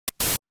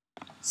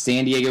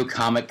San Diego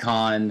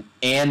Comic-Con,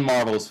 and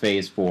Marvel's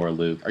Phase 4,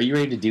 Luke. Are you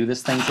ready to do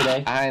this thing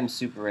today? I'm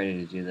super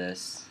ready to do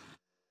this.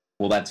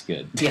 Well, that's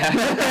good. Yeah.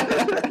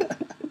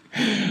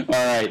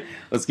 All right,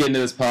 let's get into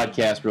this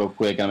podcast real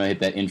quick. I'm going to hit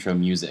that intro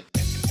music.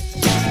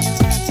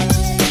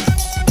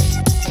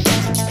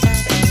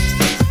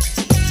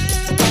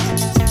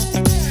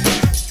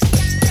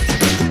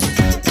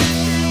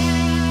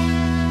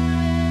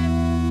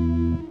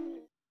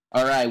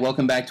 All right,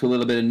 welcome back to A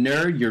Little Bit of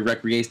Nerd, your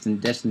recreation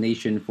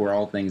destination for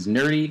all things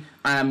nerdy.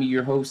 I'm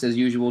your host, as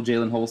usual,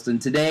 Jalen Holston.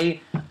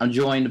 Today, I'm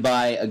joined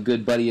by a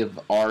good buddy of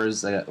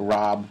ours,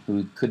 Rob,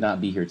 who could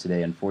not be here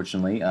today,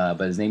 unfortunately,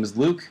 but his name is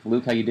Luke.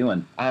 Luke, how you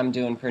doing? I'm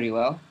doing pretty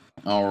well.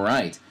 All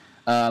right.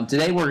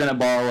 Today, we're going to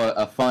borrow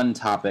a fun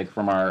topic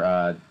from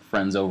our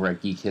friends over at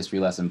Geek History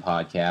Lesson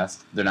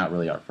Podcast. They're not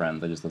really our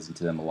friends. I just listen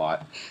to them a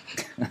lot,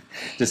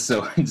 just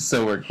so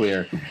we're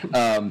clear.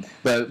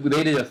 But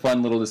they did a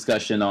fun little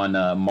discussion on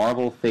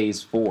Marvel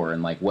Phase 4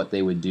 and like what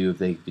they would do if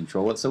they could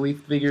control it. So we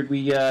figured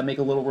we make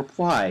a little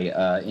reply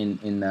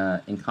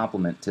in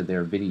compliment to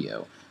their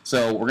video.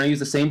 So we're going to use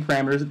the same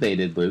parameters that they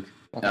did, Luke.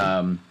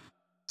 Okay.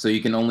 So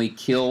you can only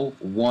kill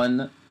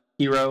one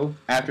hero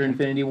after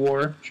Infinity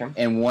War, Sure.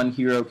 and one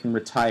hero can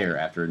retire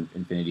after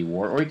Infinity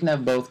War, or you can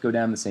have both go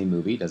down the same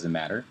movie, doesn't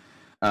matter.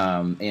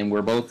 And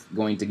we're both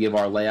going to give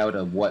our layout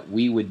of what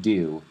we would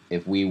do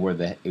if we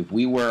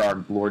were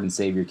our Lord and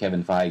Savior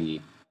Kevin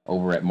Feige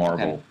over at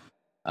Marvel,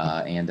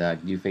 and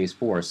do Phase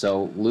 4.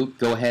 So Luke,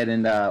 go ahead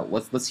and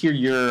let's hear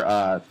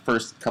your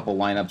first couple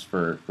lineups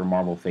for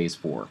Marvel Phase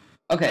 4.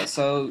 Okay,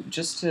 so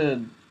just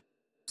to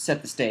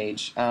set the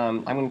stage,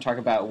 I'm going to talk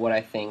about what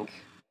I think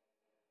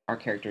our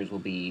characters will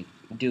be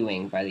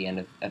doing by the end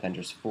of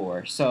Avengers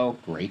 4. So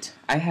Great.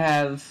 I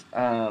have,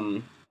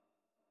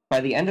 by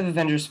the end of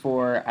Avengers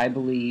 4, I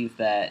believe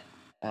that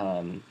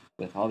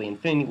with all the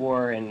Infinity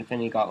War and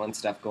Infinity Gauntlet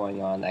stuff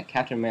going on, that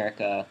Captain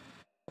America,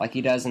 like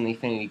he does in the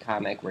Infinity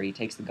comic, where he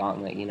takes the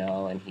gauntlet,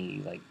 and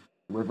he like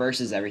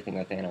reverses everything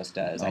that Thanos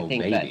does. I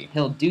think that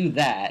he'll do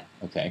that,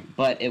 Okay.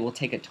 but it will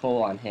take a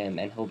toll on him,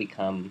 and he'll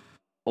become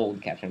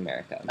old Captain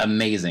America.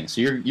 Amazing. So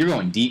you're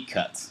going deep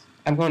cuts.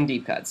 I'm going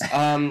deep cuts.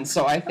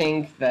 So I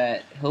think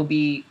that he'll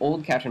be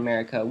old Captain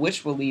America,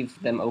 which will leave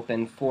them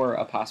open for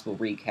a possible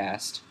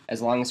recast,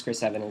 as long as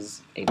Chris Evans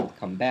is able to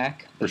come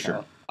back. For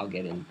sure. I'll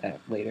get into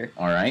that later.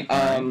 All right.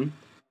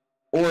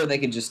 Or they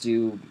could just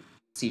do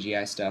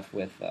CGI stuff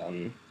with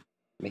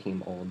making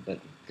him old,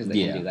 but because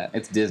they can do that.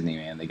 It's Disney,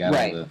 man. They got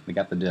they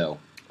got the dough.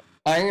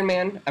 Iron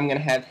Man, I'm gonna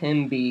have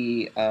him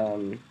be.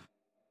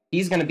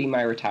 He's gonna be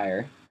my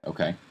retire.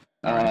 Okay.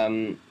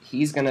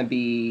 He's gonna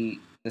be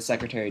the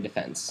Secretary of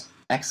Defense.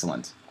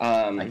 Excellent.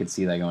 I could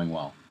see that going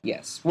well.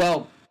 Yes.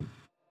 Well,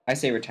 I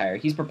say retire.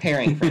 He's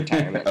preparing for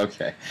retirement.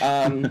 Okay.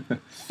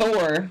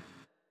 Thor.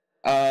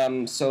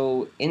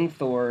 So in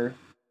Thor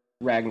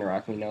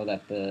Ragnarok, we know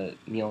that the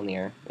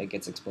Mjolnir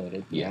gets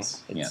exploded.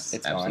 Yes.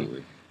 It's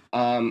absolutely.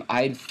 gone.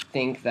 I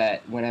think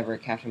that whenever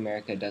Captain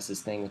America does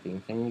his thing with the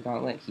Infinity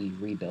Gauntlet, he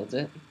rebuilds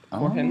it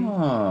for him.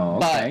 Oh,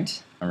 okay.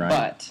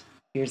 But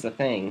here's the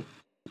thing: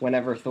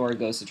 whenever Thor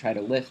goes to try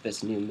to lift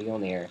this new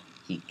Mjolnir,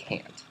 he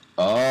can't.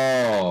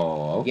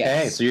 Oh, okay.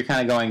 Yes. So you're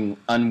kind of going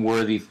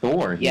unworthy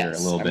Thor here a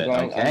little bit.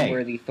 I'm going okay.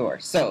 unworthy Thor.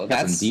 So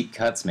that's some deep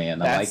cuts,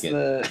 man. I like it.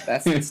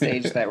 That's the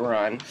stage that we're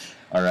on.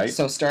 All right.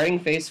 So starting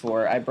Phase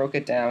 4, I broke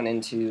it down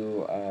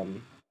into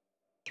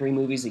 3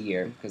 movies a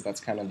year, because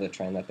that's kind of the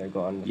trend that they're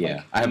going with.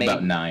 Yeah, I have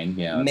about 9.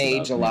 Yeah. May,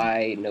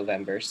 July,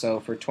 November.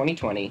 So for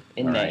 2020,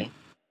 in May,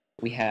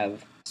 we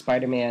have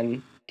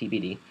Spider-Man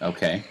TBD.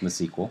 Okay, the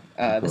sequel.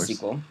 The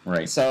sequel.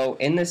 Right. So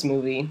in this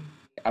movie,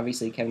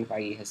 obviously Kevin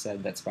Feige has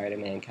said that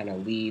Spider-Man kind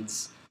of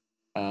leads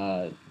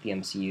the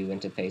MCU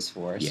into Phase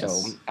 4. Yes.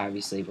 So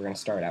obviously we're going to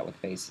start out with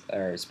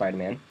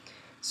Spider-Man.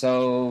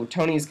 So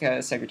Tony's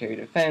Secretary of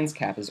Defense,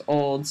 Cap is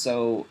old,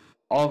 so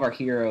all of our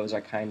heroes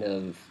are kind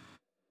of,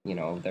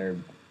 they're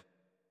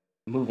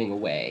moving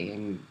away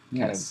and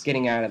kind of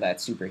getting out of that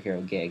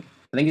superhero gig.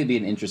 I think it'd be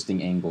an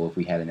interesting angle if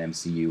we had an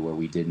MCU where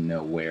we didn't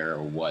know where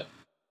or what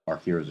our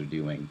heroes are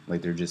doing.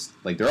 Like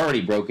they're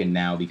already broken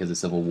now because of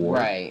Civil War.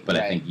 Right. But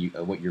I think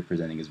what you're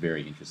presenting is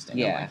very interesting.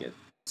 Yeah. I like it.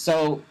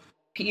 So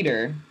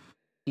Peter,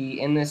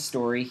 in this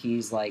story,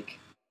 he's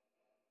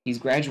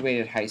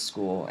graduated high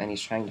school and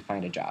he's trying to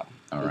find a job.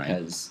 All right.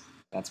 Because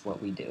that's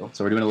what we do.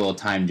 So we're doing a little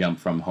time jump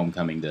from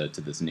Homecoming to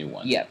this new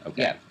one. Yeah.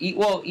 Okay. Yeah.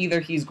 Well, either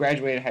he's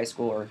graduated high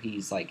school or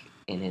he's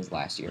in his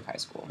last year of high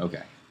school.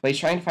 Okay. But he's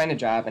trying to find a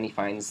job, and he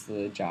finds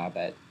the job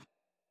at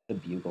the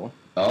Bugle.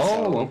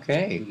 Oh, so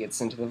okay. He gets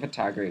into the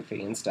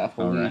photography and stuff.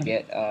 We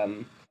get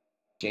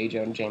J.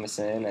 Jonah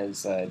Jameson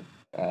as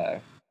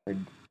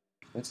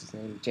what's his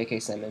name? J.K.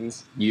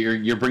 Simmons.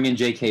 You're bringing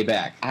J.K.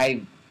 back.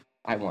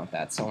 I want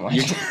that so much.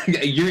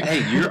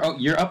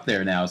 You're up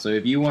there now. So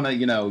if you want to,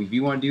 if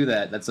you want to do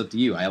that, that's up to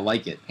you. I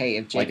like it. Hey,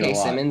 if J.K.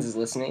 Simmons is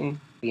listening,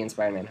 be in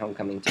Spider-Man: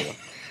 Homecoming too.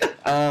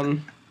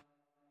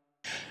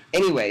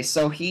 Anyway,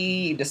 so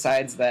he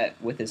decides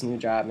that with his new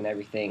job and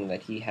everything,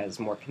 that he has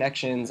more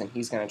connections, and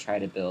he's going to try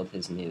to build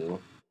his new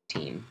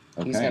team.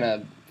 Okay. He's going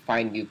to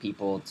find new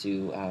people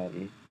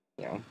to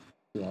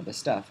do all this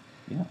stuff.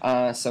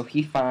 Yeah. So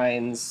he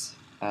finds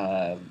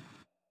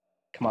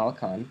Kamala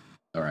Khan,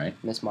 All right.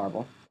 Miss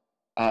Marvel,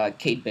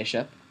 Kate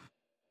Bishop,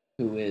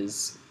 who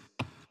is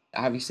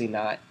obviously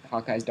not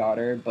Hawkeye's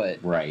daughter,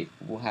 but Right.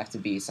 will have to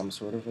be some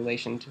sort of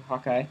relation to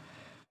Hawkeye.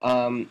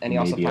 And he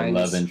also Maybe finds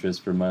a love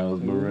interest for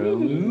Miles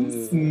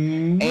Morales.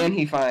 and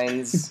he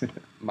finds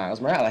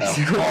Miles Morales.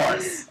 Of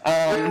course.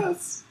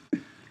 Yes.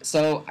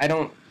 So I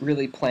don't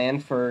really plan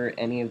for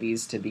any of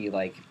these to be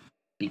like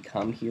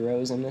become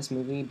heroes in this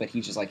movie, but he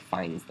just like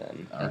finds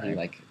them and he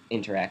like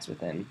interacts with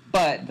them.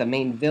 But the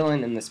main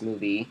villain in this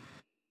movie,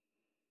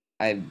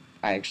 I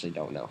actually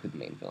don't know who the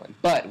main villain,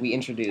 but we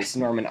introduce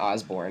Norman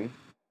Osborn.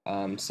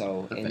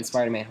 So Perfect. in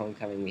Spider-Man: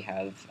 Homecoming, we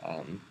have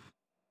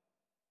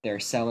they're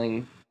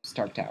selling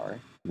Stark Tower.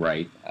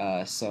 Right.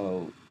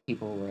 So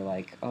people were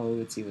like, "Oh,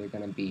 it's either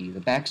going to be the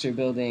Baxter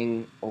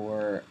Building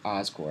or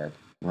Oscorp."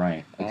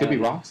 Right. It could be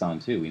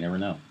Roxxon too. We never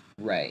know.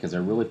 Right. Because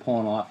they're really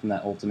pulling a lot from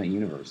that Ultimate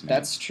Universe, man.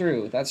 That's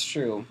true. That's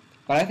true.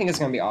 But I think it's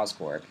going to be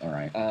Oscorp. All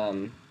right.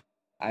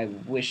 I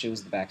wish it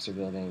was the Baxter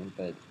Building,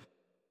 but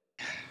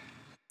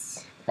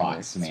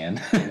Fox,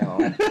 man.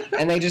 No.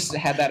 And they just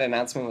had that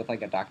announcement with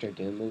like a Doctor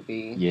Doom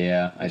movie.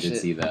 Yeah, I did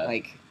see that.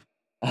 Like,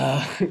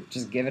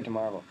 just give it to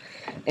Marvel.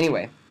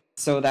 Anyway,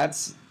 so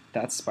that's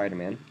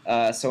Spider-Man.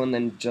 So and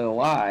then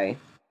July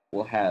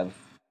we'll have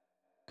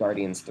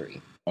Guardians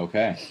 3.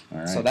 Okay, all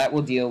right. So that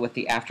will deal with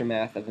the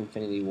aftermath of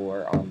Infinity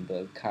War on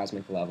the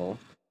cosmic level.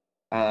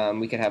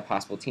 We could have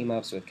possible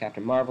team-ups with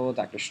Captain Marvel,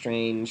 Doctor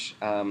Strange,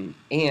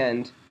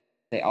 and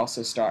they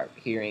also start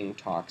hearing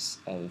talks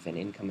of an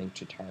incoming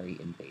Chitauri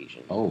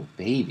invasion. Oh,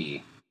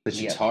 baby. The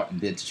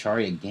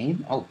Chitauri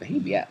game? Oh,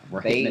 baby. Yeah.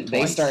 We're hitting it They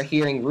twice. start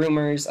hearing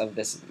rumors of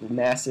this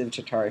massive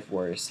Chitauri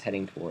force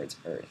heading towards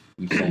Earth.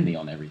 You sold me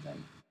on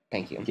everything.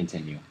 Thank you.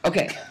 Continue.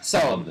 Okay, I so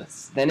love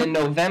this. then in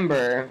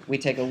November, we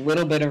take a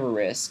little bit of a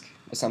risk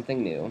with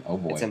something new. Oh,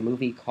 boy. It's a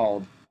movie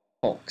called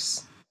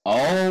Hulks.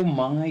 Oh,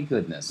 my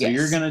goodness. So Yes.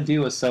 you're going to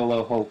do a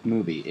solo Hulk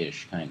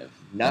movie-ish, kind of.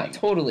 Not thing.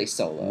 totally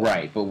solo.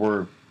 Right, but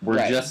we're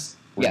Right. just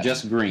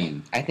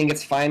green. I think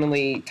it's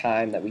finally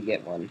time that we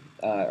get one,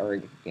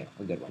 or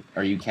a good one.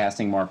 Are you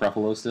casting Mark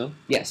Ruffalo still?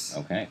 Yes.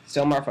 Okay.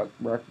 Still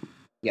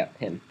yeah,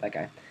 him, that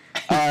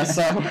guy.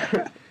 So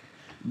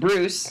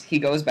Bruce, he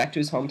goes back to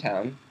his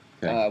hometown.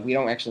 Okay. We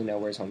don't actually know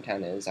where his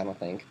hometown is, I don't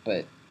think,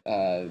 but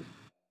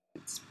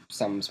it's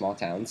some small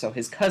town. So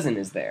his cousin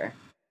is there.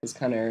 His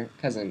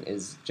cousin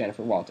is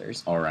Jennifer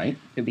Walters, All right.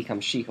 who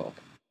becomes She-Hulk.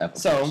 Of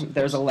So course.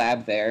 there's a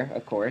lab there,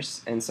 of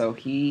course, and so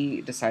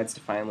he decides to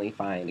finally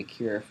find a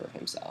cure for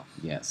himself.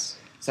 Yes.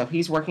 So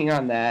he's working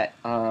on that,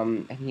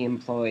 and he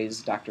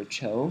employs Dr.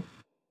 Cho,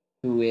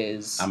 who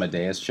is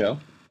Amadeus Cho?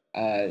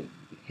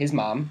 his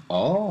mom.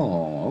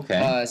 Oh,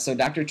 okay. So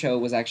Dr. Cho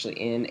was actually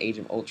in Age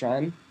of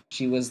Ultron.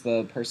 She was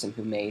the person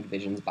who made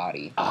Vision's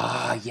body.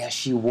 Yes,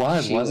 she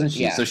was, wasn't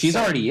she? Yeah, So she's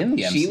already in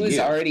the MCU. She was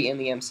already in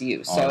the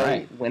MCU. So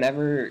Alright.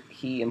 whenever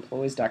he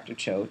employs Dr.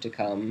 Cho to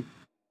come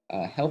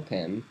help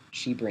him,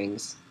 she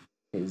brings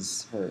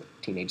her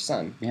teenage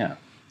son. Yeah.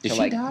 Did So,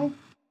 she like, die?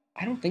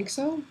 I don't think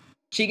so.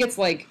 She gets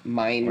like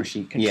mind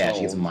controlled. Yeah,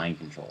 she gets mind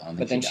control. I don't think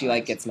But then she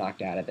like dies. gets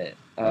knocked out of it.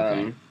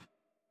 Okay.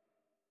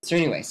 So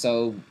anyway,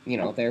 so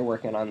they're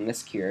working on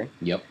this cure.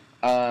 Yep.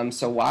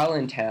 So while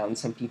in town,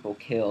 some people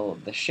kill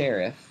the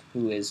sheriff,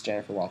 who is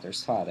Jennifer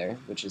Walters' father,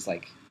 which is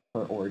like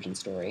her origin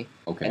story.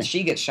 Okay. And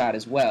she gets shot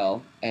as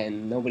well,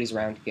 and nobody's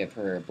around to give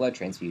her a blood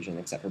transfusion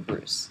except for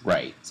Bruce.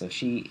 Right. So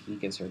he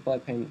gives her a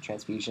blood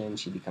transfusion.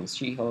 She becomes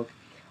She-Hulk.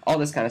 All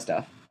this kind of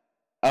stuff.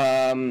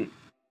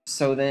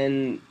 So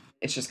then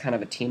it's just kind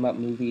of a team-up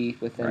movie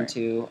with them Right.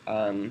 two.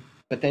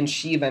 But then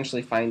she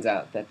eventually finds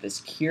out that this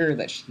cure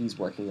that he's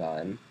working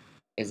on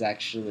is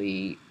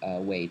actually a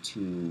way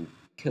to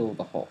kill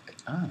the Hulk.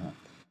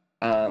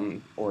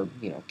 Or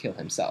kill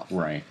himself.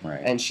 Right.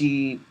 Right. And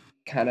she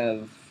kind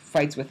of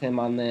fights with him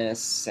on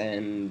this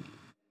and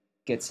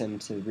gets him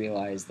to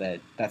realize that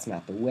that's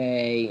not the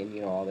way,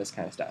 and all this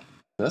kind of stuff.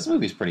 So this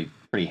movie's pretty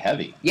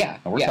heavy. Yeah,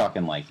 And we're yeah.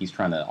 talking like he's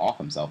trying to off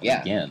himself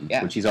Yeah, again,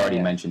 yeah, which he's already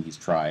yeah. mentioned he's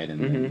tried in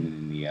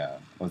Mhm. the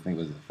I think it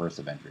was the first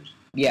Avengers.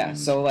 Yeah, Mm.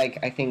 so like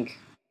I think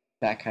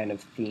that kind of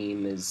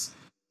theme is,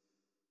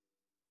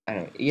 I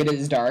don't know, it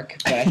is dark,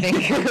 but I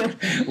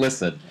think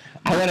Listen,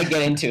 I want to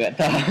get into it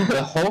though.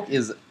 the Hulk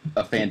is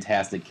a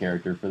fantastic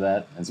character for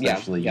that,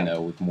 especially Yeah.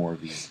 with more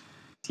of these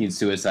teen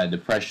suicide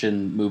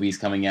depression movies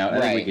coming out. I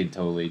think Right.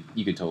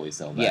 you could totally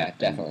sell that. Yeah, And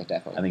definitely.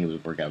 I think it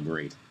would work out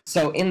great.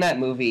 So in that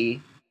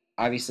movie,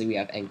 obviously we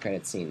have end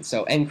credit scenes.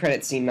 So end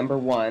credit scene number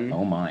 1,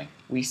 Oh my.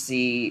 we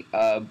see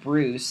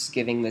Bruce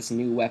giving this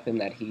new weapon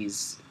that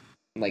he's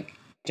like.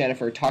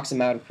 Jennifer talks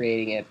him out of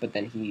creating it, but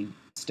then he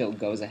still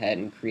goes ahead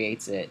and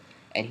creates it,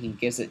 and he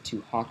gives it to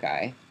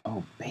Hawkeye,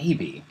 Oh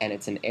baby. and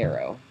it's an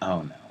arrow.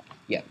 Oh no.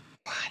 Yeah.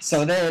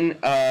 So then,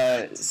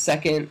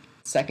 second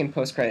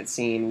post credit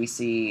scene, we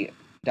see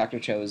Dr.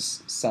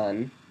 Cho's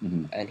son,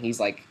 Mhm. and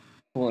he's like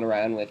fooling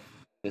around with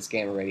this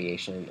gamma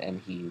radiation, and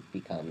he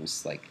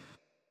becomes like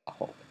a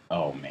Hulk.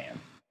 Oh man.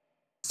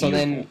 So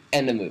then, Beautiful.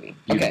 end the movie.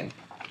 Beautiful. Okay,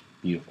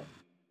 Beautiful.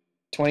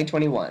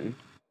 2021.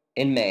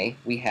 in May,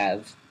 we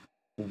have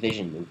the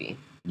Vision movie.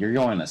 You're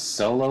going a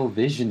solo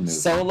Vision movie.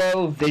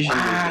 Solo Vision movie.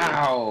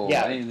 Wow!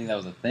 Yeah. I didn't think that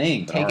was a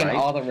thing. But Taking all right.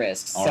 all the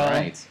risks. All so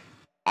right.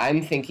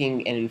 I'm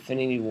thinking in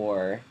Infinity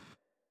War,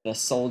 the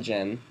Soul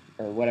Gem,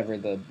 or whatever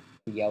the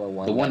yellow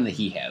one. The one that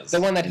he has. The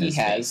one that in he his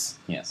has. face.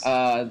 Yes.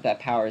 That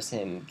powers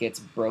him gets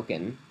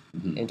broken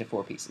Mhm. into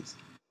 4 pieces.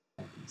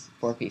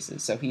 4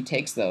 pieces. So he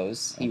takes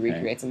those, he Okay.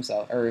 recreates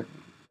himself, or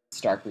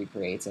Stark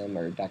recreates him,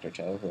 or Dr.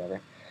 Cho, whoever,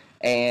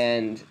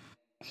 and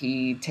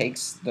he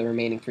takes the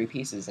remaining 3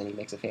 pieces and he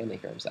makes a family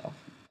for himself.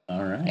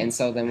 All right. And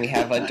so then we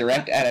have a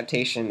direct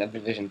adaptation of the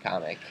Vision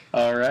comic.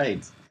 All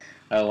right.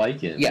 I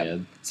like it, Yeah.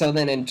 man. So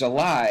then in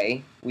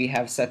July, we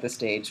have set the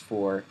stage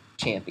for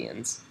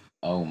Champions.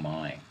 Oh,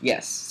 my.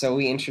 Yes. So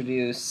we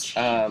introduce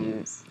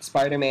Champions.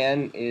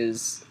 Spider-Man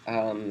is,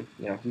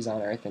 he's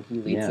on Earth and he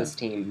leads this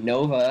team.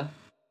 Nova,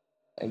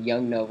 a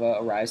young Nova,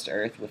 arrives to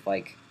Earth with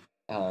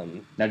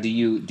Now, do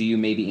you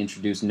maybe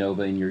introduce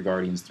Nova in your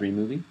Guardians 3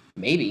 movie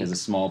maybe as a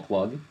small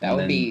plug? that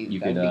would be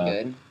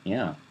good.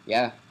 Yeah.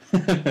 Yeah.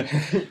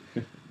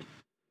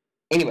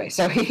 Anyway,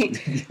 so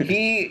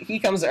he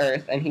comes to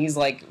Earth and he's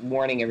like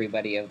warning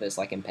everybody of this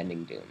like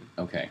impending doom.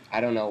 Okay.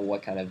 I don't know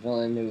what kind of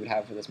villain we would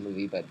have for this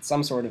movie, but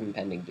some sort of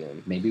impending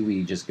doom. Maybe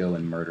we just go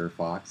and murder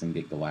Fox and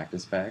get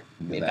Galactus back.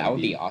 Maybe that would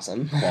be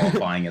awesome.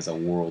 Qualifying as a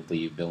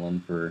worldly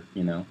villain for,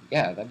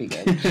 Yeah, that'd be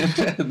good.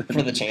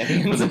 For the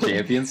Champions. For the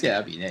Champions, yeah,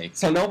 that'd be nice.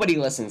 So nobody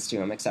listens to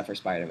him except for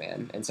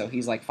Spider-Man, and so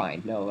he's like,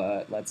 "Fine,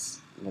 no,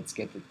 let's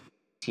get the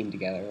team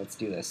together. Let's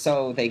do this."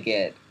 So they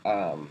get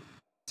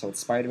so it's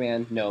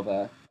Spider-Man,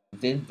 Nova,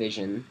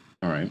 Vision,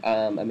 All right.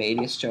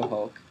 Amadeus Cho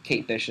Hulk,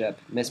 Kate Bishop,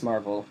 Miss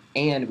Marvel,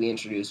 and we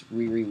introduce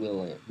Riri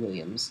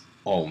Williams,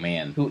 Oh,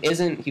 man. who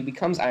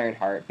becomes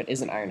Ironheart, but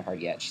isn't Ironheart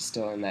yet. She's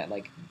still in that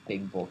like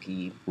big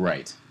bulky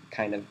Right.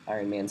 kind of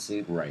Iron Man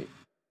suit, Right.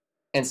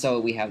 and so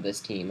we have this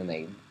team, and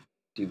they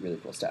do really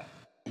cool stuff.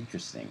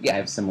 Interesting. Yeah. I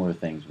have similar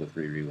things with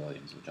Riri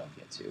Williams, which I'll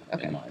get to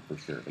Okay. in mind for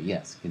sure. But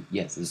yes.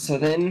 This is So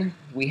then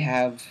we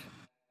have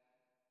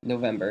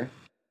November,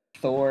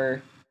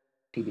 Thor,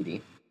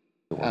 TBD,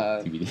 Thor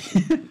uh,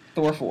 TBD.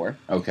 Thor 4.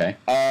 Okay.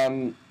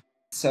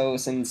 So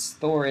since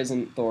Thor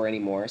isn't Thor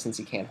anymore, since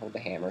he can't hold the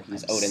hammer,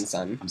 he's I'm Odin's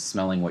son. I'm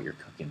smelling what you're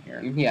cooking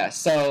here. Yeah,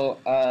 so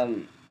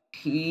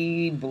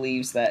he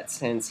believes that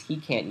since he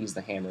can't use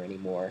the hammer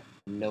anymore,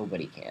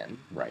 nobody can.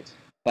 Right.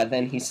 But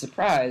then he's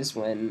surprised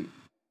when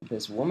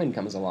this woman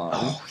comes along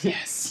Oh,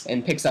 yes.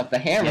 and picks up the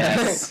hammer.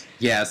 Yes.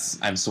 Yes.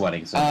 I'm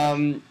sweating. So much.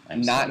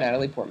 I'm not sweating.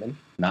 Natalie Portman.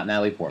 Not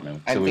Natalie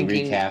Portman. I'm So we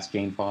thinking- recast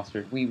Jane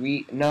Foster?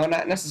 No,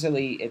 not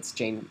necessarily. It's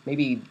Jane.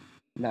 Maybe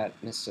not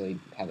necessarily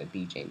have it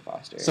be Jane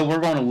Foster. So we're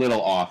going a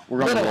little off. We're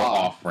going a Little little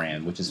off.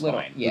 off-brand, which is Little-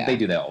 fine. yeah. They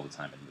do that all the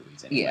time in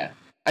movies anyway. yeah,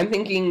 I'm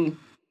thinking.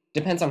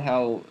 Depends on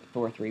how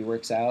Thor 3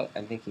 works out.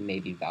 I'm thinking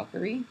maybe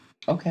Valkyrie.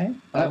 Okay.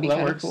 That'd be that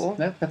kinda works. cool.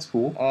 That's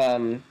cool.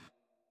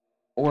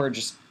 Or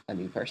just a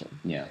new person.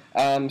 Yeah.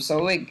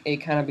 So it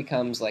kind of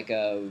becomes like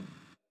a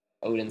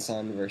Odin's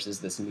son versus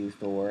this new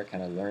Thor,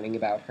 kind of learning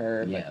about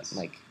her. Yes.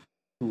 Like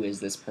who is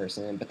this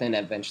person? But then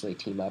eventually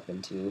team up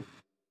into,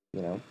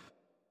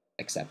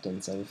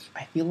 acceptance of.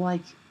 I feel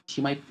like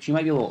she might be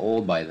a little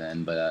old by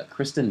then, but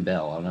Kristen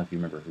Bell, I don't know if you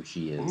remember who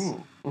she is.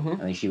 Mhm.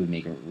 I think she would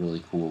make a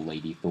really cool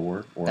Lady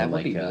Thor. Or That would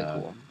like, be really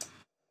cool.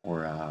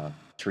 Or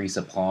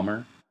Teresa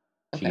Palmer.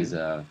 Okay. She's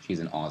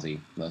an Aussie,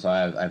 so I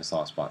have a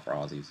soft spot for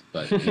Aussies.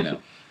 But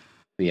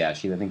but yeah,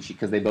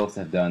 because they both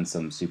have done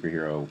some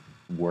superhero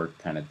work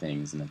kind of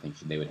things, and I think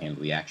they would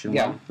handle the action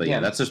Yeah, well. But yeah.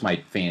 that's just my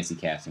fantasy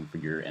casting for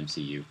your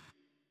MCU,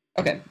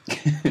 Okay.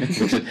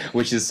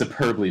 which is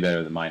superbly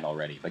better than mine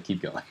already. But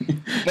keep going.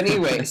 But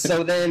anyway,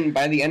 so then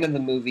by the end of the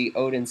movie,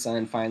 Odin's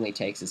son finally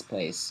takes his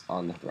place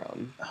on the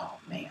throne. Oh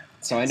man.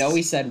 So I know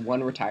we said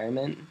one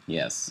retirement,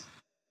 Yes.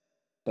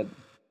 but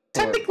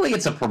Technically,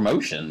 it's a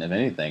promotion, if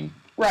anything.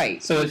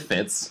 right. So it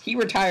fits. He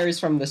retires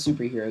from the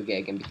superhero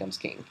gig and becomes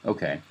king.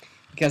 Okay.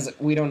 Because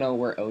we don't know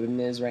where Odin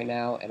is right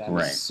now, and I'm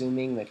Right.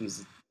 assuming that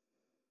he's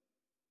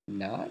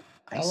not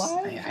I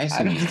alive.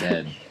 assume he's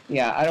dead.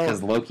 Yeah, I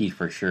Because don't. Loki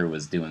for sure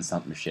was doing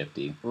something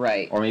shifty.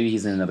 Right. Or maybe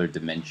he's in another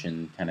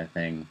dimension kind of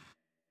thing.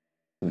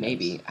 Who knows?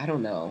 Maybe. I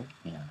don't know.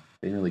 Yeah.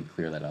 They didn't really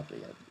clear that up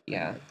yet.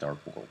 Yeah. Dark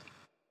World.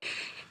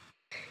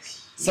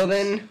 So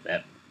then,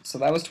 That, so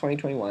that was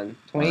 2021.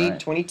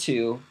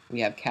 2022,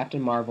 we have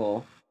Captain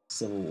Marvel: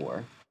 Civil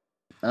War.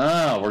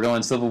 oh, we're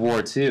going Civil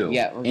War 2.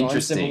 Yeah, we're going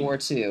Interesting. Civil War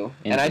 2.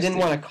 And I didn't Interesting.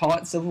 want to call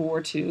it Civil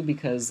War 2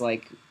 because,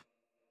 like,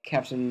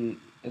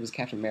 it was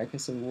Captain America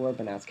Civil War,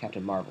 but now it's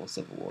Captain Marvel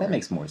Civil War. That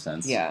makes more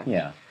sense. Yeah.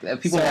 Yeah.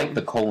 People So- like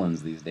the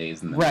colons these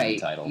days in the movie Right,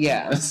 title.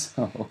 yeah.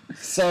 So,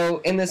 So,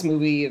 in this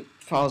movie, it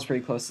follows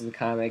pretty close to the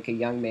comic. A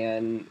young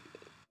man,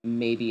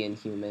 maybe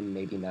Inhuman,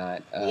 maybe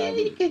not.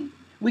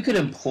 we could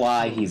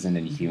imply he's an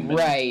Inhuman.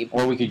 Right.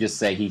 Or we could just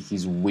say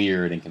he's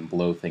weird and can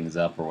blow things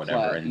up or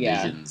whatever, But, and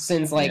yeah, visions.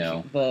 since, like, you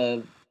know?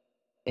 the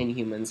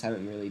Inhumans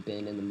haven't really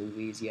been in the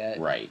movies yet.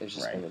 Right, There's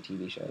just right. been the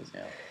TV shows.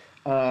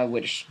 Yeah.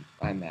 Which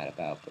I'm mad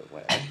about, but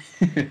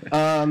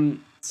whatever.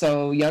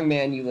 So young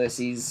man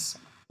Ulysses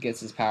gets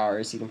his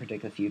powers. He can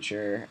predict the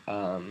future.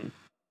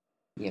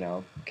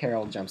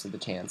 Carol jumps at the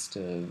chance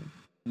to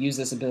use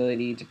this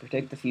ability to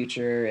predict the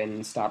future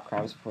and stop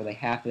crimes before they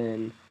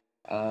happen.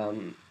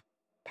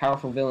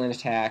 Powerful villain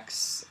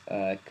attacks.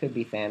 Could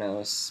be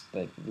Thanos,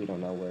 but we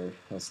don't know where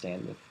he'll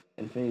stand with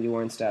Infinity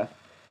War and stuff.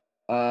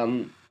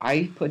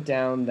 I put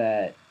down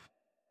that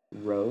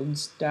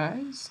Rhodes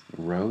dies.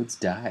 Rhodes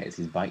dies.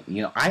 He's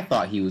I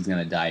thought he was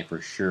gonna die for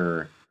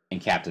sure in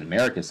Captain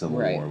America: Civil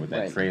War with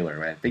that trailer.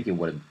 Right? I think it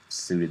would have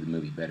suited the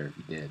movie better if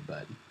he did,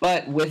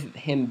 but with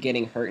him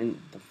getting hurt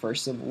in the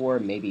first Civil War,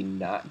 maybe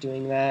not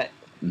doing that.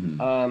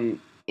 Mm-hmm.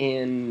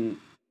 In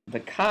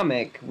the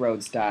comic,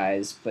 Rhodes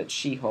dies, but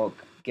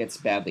She-Hulk gets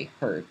badly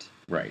hurt.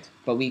 Right.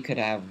 But we could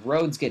have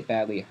Rhodes get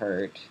badly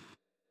hurt,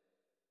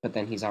 but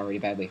then he's already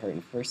badly hurt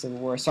in First Civil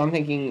War. So I'm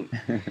thinking,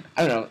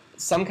 I don't know,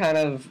 some kind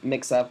of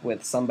mix-up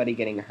with somebody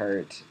getting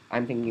hurt.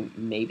 I'm thinking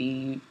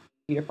maybe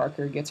Peter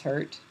Parker gets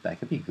hurt. That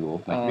could be cool.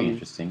 That could be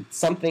interesting.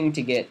 Something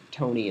to get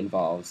Tony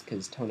involved,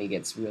 because Tony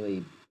gets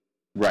really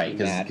right,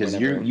 because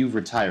you've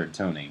retired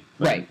Tony.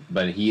 Right.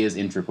 But he is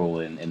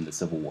integral in the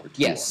Civil War, too.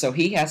 Yes, so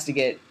he has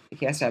to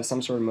have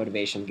some sort of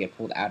motivation to get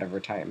pulled out of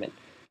retirement.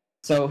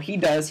 So he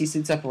does. He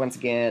suits up once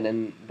again,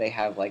 and they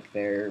have like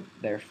their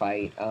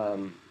fight.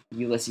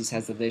 Ulysses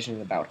has the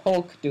vision about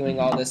Hulk doing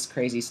all this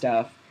crazy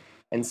stuff,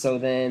 and so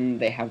then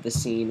they have the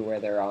scene where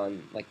they're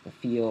on like the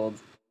field,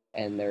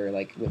 and they're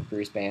like with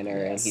Bruce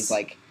Banner, and he's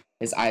like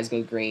his eyes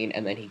go green,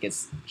 and then he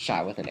gets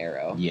shot with an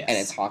arrow. Yes. And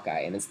it's Hawkeye,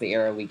 and it's the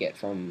arrow we get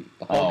from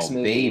the Hulk's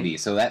movie. Oh baby!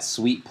 So that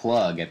sweet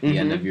plug at the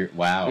end of your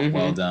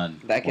well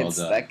done. That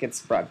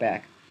gets brought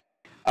back.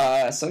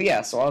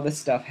 So all this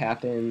stuff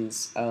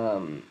happens.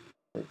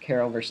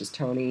 Carol versus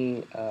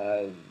Tony.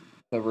 The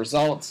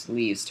result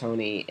leaves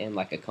Tony in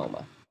like a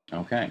coma.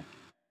 Okay.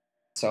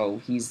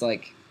 So he's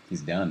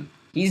done.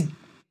 He's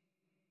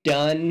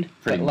done,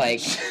 pretty but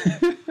much.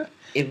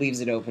 It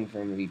leaves it open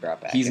for him to be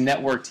brought back. He's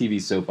network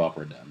TV soap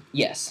opera done.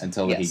 Yes.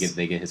 Until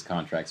they get his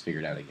contracts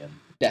figured out again.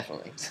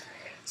 Definitely.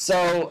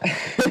 So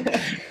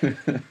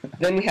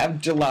then we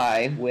have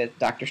July with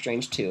Doctor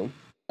Strange 2.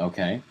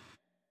 Okay.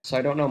 So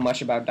I don't know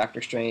much about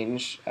Doctor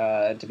Strange,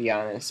 to be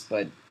honest,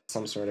 but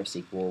some sort of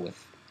sequel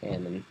with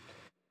him and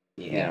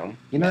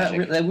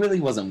that really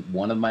wasn't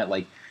one of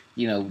my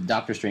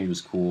Doctor Strange was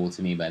cool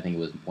to me, but I think it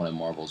was one of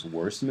Marvel's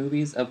worst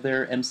movies of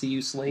their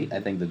MCU slate. I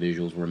think the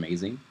visuals were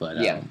amazing, but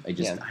I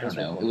don't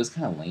know. It was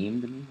kind of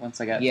lame to me once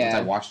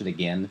I watched it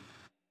again.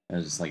 I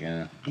was just like,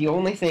 The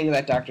only thing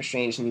that Doctor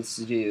Strange needs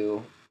to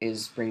do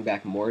is bring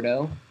back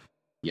Mordo,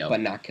 but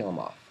not kill him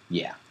off.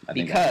 Yeah, I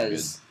think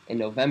because in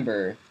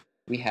November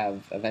we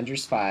have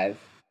Avengers 5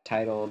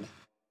 titled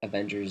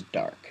Avengers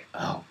Dark.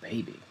 Oh,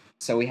 baby.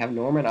 So we have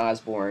Norman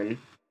Osborn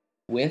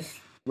with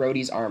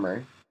Rhodey's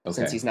armor,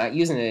 since he's not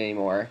using it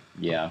anymore.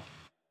 Yeah.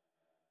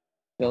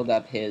 Build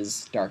up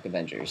his Dark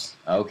Avengers.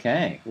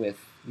 Okay. With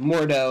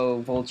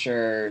Mordo,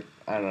 Vulture,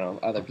 I don't know,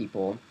 other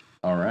people.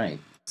 All right.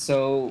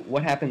 So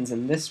what happens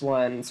in this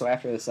one? So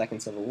after the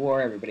Second Civil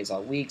War, everybody's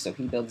all weak, so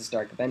he builds his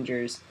Dark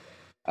Avengers,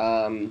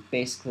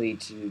 basically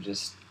to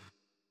just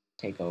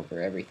take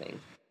over everything.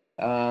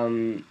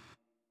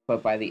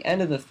 But by the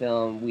end of the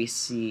film, we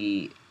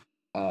see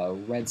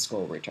Red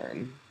Skull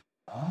return.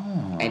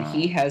 Oh. And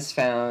he has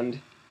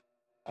found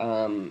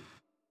the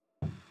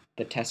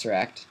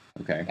Tesseract.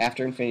 Okay.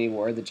 After Infinity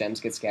War, the gems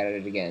get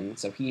scattered again,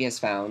 so he has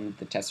found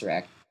the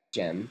Tesseract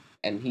gem,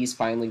 and he's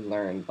finally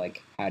learned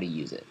how to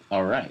use it.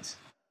 All right.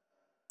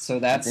 So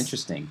that's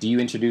interesting. Do you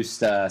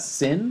introduce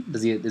Sin?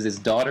 Is his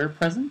daughter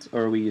present,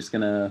 or are we just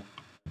gonna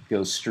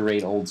go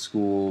straight old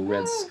school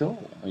Red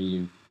Skull? Are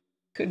you?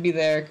 Could be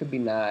there, could be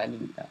not.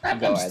 I'm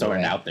just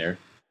throwing it out there.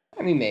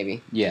 I mean,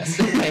 maybe. Yes.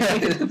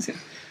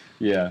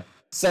 Yeah.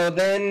 So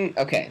then,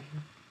 okay.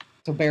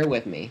 So bear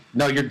with me.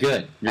 No, you're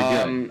good. You're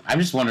good. I'm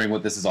just wondering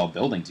what this is all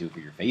building to for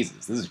your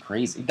phases. This is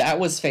crazy. That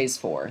was phase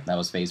 4. That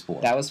was phase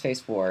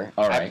 4.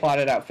 All right. I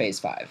plotted out phase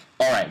 5.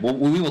 All right. Well,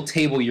 we will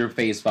table your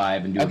phase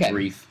 5 and do a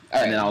brief,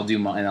 and then I'll do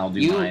mine.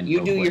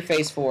 You do your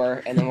phase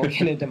 4, and then we'll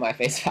get into my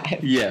phase 5.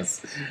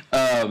 Yes.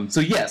 So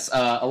yes,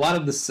 a lot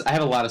of this. I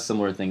have a lot of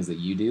similar things that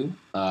you do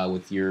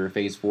with your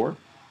phase 4.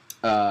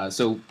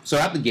 So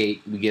out the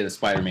gate, we get a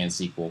Spider-Man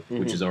sequel,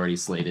 which is already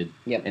slated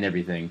and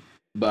everything.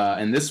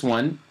 But in this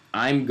one,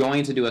 I'm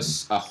going to do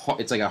it's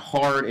like a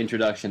hard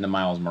introduction to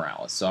Miles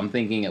Morales. So I'm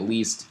thinking at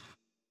least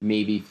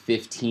maybe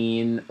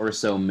 15 or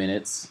so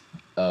minutes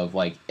of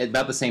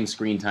about the same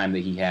screen time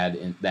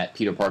that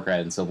Peter Parker had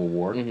in Civil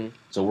War. Mm-hmm.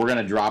 So we're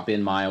gonna drop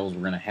in Miles.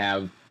 We're gonna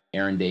have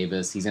Aaron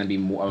Davis. He's gonna be a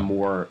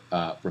more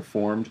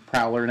reformed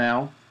Prowler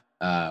now,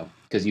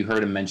 because you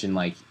heard him mention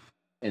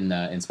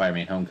in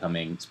Spider-Man: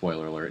 Homecoming.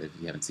 Spoiler alert if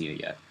you haven't seen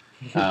it yet.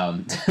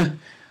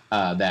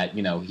 That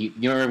you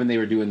remember when they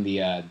were doing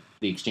the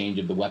exchange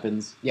of the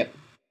weapons? Yep.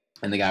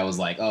 And the guy was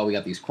like, "Oh, we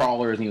got these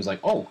crawlers," and he was like,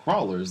 "Oh,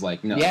 crawlers!"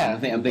 Like, no, yeah,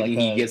 I'm thinking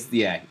he gets.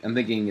 Yeah, I'm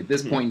thinking at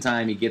this point in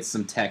time he gets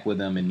some tech with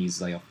him, and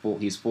he's like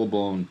he's full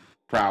blown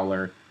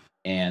Prowler,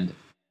 and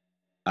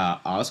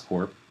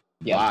Oscorp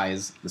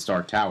buys the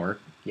Stark Tower,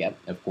 Yep.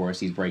 Of course,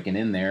 he's breaking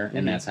in there,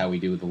 and that's how we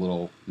do the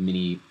little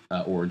mini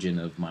origin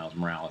of Miles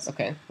Morales.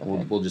 Okay.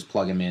 We'll just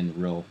plug him in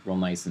real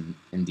nice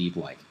and deep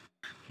like.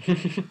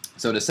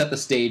 So to set the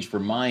stage for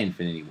my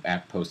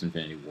post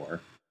Infinity War,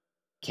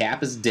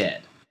 Cap is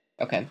dead.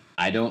 Okay.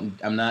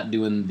 I'm not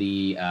doing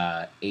the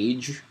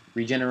age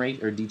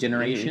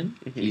degeneration.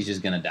 He's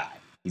just gonna die.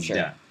 He's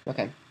done.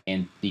 Okay.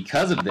 And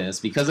because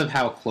of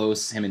how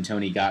close him and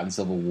Tony got in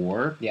Civil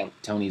War,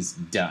 Tony's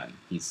done.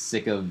 He's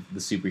sick of the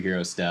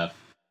superhero stuff.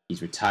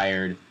 He's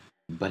retired,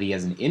 but he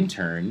has an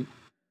intern,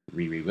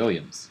 Riri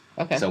Williams.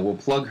 Okay. So we'll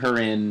plug her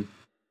in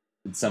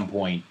at some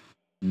point,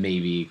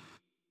 maybe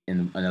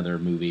in another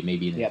movie,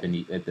 maybe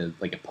in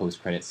a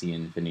post-credit scene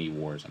in Infinity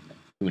War or something.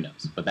 Who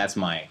knows? But that's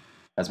my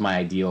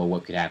ideal.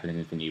 What could happen in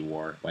Infinity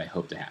War? What I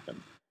hope to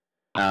happen.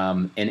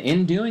 And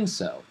in doing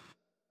so,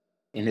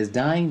 in his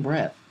dying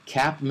breath,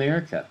 Cap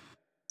America,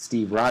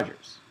 Steve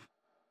Rogers,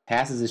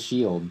 passes his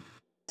shield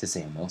to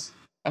Sam Wilson.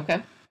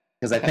 Okay.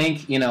 Because I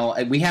think,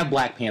 we have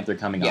Black Panther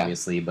coming,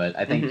 obviously, but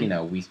I think,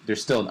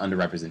 there's still an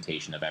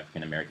underrepresentation of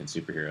African-American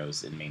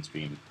superheroes in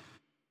mainstream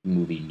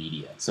movie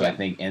media. So I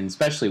think, and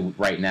especially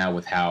right now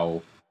with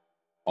how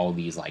all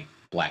these, like,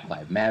 Black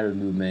Lives Matter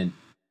movement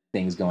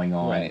things going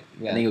on, I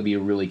think it would be a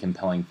really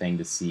compelling thing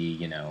to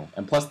see,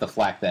 and plus the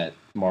flack that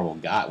Marvel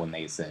got when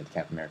they said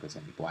Captain America was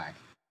going to be black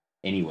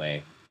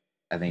anyway,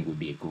 I think would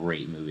be a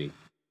great movie.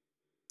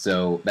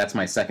 So that's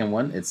my second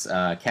one. It's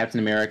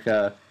Captain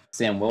America,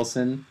 Sam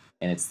Wilson,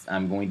 and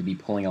I'm going to be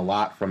pulling a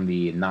lot from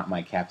the Not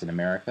My Captain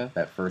America,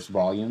 that first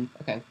volume.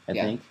 Okay. I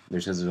think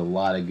there's a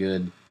lot of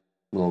good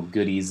little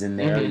goodies in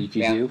there that you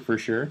can do for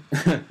sure.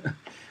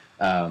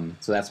 So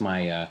that's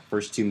my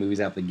first two movies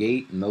out the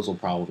gate, and those will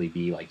probably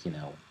be like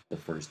the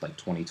first like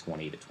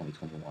 2020 to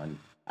 2021.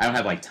 I don't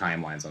have like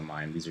timelines on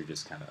mine. These are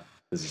just kind of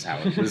this is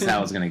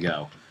how it's gonna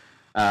go.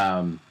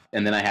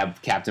 And then I have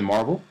Captain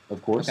Marvel,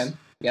 of course. Okay.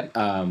 Yep.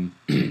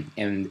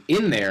 And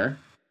in there,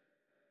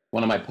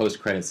 one of my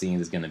post-credit scenes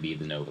is going to be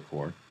the Nova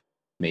Corps.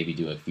 Maybe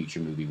do a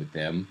future movie with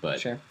them,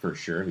 but for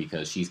sure,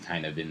 because she's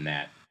kind of in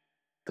that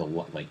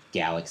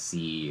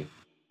galaxy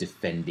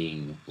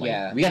defending.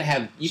 Like, we gotta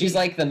have. She's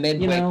like the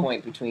midway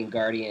point between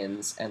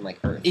Guardians and like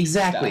Earth.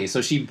 Exactly.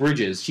 So she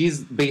bridges. She's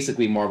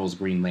basically Marvel's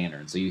Green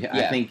Lantern. So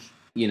I think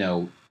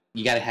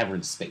you got to have her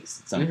in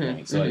space at some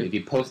point. So if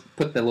you put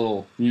the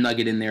little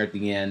nugget in there at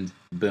the end,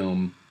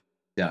 boom,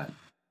 done.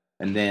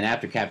 And then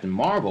after Captain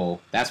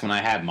Marvel, that's when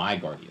I have my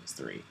Guardians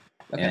 3.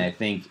 Okay. And I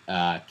think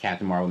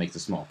Captain Marvel makes a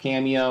small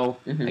cameo.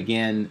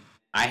 Again,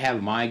 I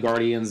have my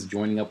Guardians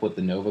joining up with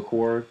the Nova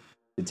Corps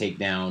to take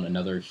down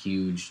another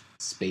huge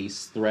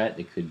space threat.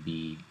 It could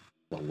be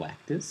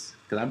Galactus.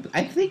 Because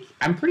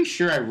I'm pretty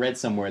sure I read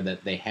somewhere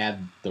that they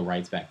had the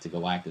rights back to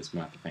Galactus from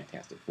the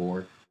Fantastic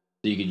Four.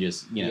 So you could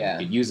just, you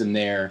could use them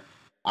there.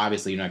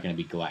 Obviously, you're not going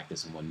to be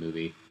Galactus in one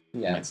movie.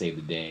 You might save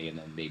the day, and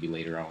then maybe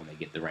later on when they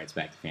get the rights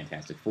back to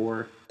Fantastic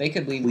Four. They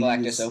could leave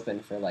Galactus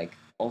open for, like,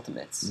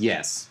 Ultimates.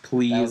 Yes,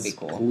 please. That would be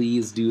cool.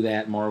 Please do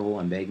that, Marvel.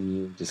 I'm begging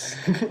you. Just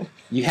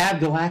you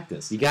have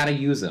Galactus. You got to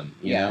use him,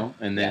 you know?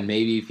 And then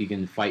maybe if you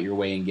can fight your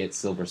way and get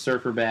Silver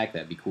Surfer back,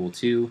 that'd be cool,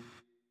 too.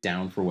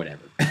 Down for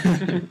whatever.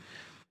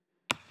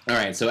 All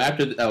right, so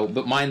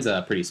but mine's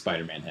pretty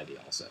Spider-Man heavy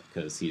also,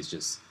 because he's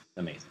just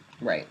amazing.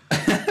 Right.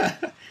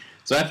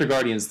 So after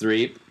Guardians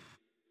 3,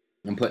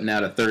 I'm putting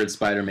out a third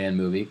Spider-Man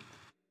movie.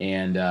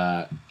 And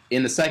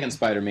in the second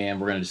Spider-Man,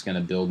 we're just going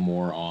to build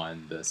more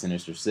on the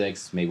Sinister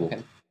Six. Maybe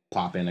we'll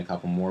pop in a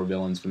couple more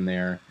villains from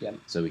there. Yep.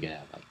 So we can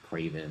have like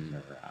Kraven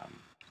or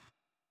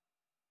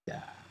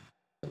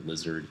the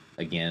Lizard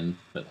again,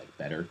 but like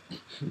better.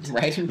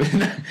 Right.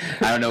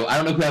 I don't know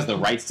who has the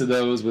rights to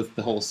those with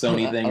the whole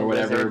Sony thing or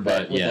whatever, lizard,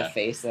 but with a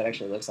face that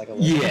actually looks like a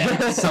lizard.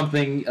 Yeah,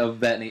 something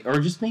of that nature. Or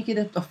just make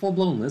it a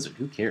full-blown lizard.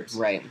 Who cares?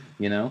 Right.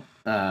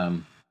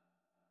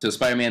 So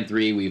Spider-Man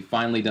 3, we've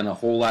finally done a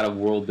whole lot of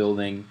world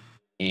building,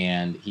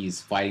 and he's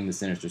fighting the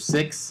Sinister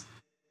Six.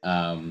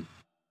 In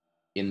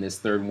this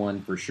third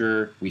one, for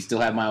sure. We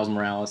still have Miles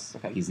Morales.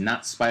 Okay. He's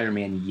not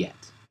Spider-Man yet.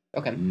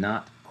 Okay.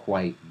 Not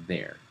quite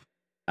there.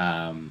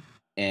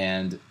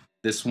 And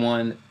this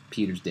one,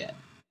 Peter's dead.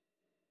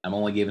 I'm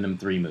only giving him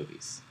 3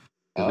 movies.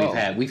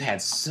 We've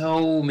had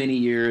so many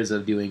years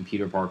of doing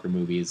Peter Parker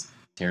movies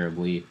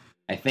terribly.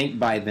 I think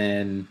by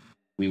then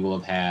we will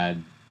have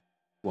had.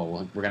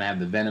 Well, we're gonna have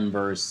the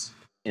Venomverse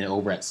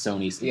over at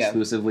Sony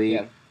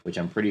exclusively, which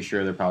I'm pretty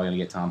sure they're probably gonna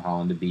get Tom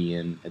Holland to be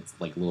in. It's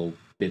like little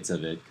bits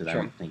of it because I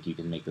don't think you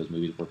can make those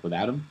movies work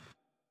without him.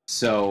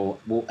 So,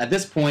 at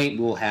this point,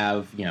 we'll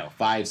have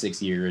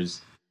 5-6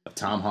 years of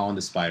Tom Holland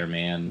as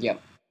Spider-Man.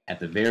 Yep. At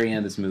the very end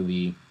of this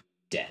movie,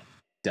 dead,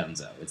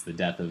 donezo. It's the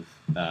death of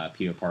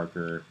Peter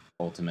Parker,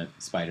 Ultimate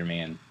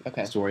Spider-Man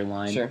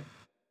storyline. Sure.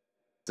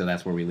 So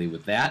that's where we leave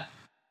with that.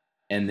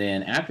 And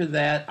then after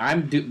that,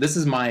 this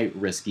is my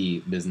risky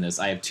business.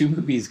 I have 2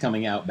 movies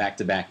coming out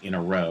back-to-back in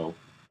a row.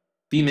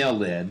 Female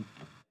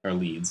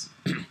leads.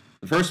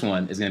 The first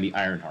one is going to be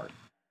Ironheart.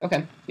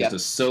 Okay. It's a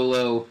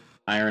solo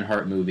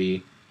Ironheart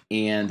movie.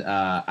 And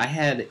I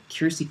had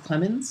Kiersey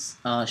Clemons.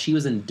 She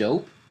was in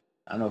Dope.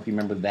 I don't know if you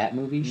remember that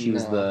movie. She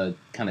was No. the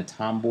kind of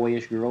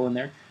tomboyish girl in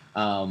there.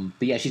 But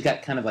yeah, she's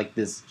got kind of like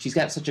this. She's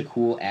got such a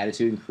cool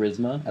attitude and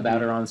charisma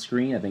about her on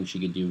screen. I think she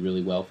could do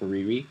really well for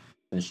Riri.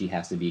 And she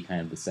has to be kind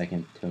of the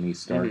second Tony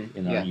Stark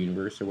in our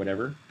universe or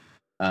whatever.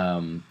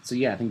 So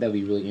yeah, I think that would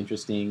be really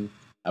interesting.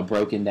 A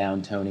broken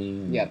down Tony.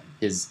 Yep.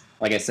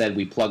 Like I said,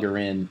 we plug her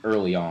in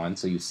early on,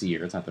 so you see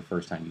her. It's not the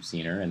first time you've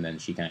seen her, and then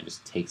she kind of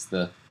just takes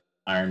the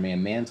Iron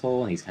Man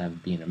mantle, and he's kind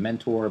of being a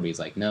mentor, but he's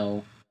like,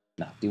 no,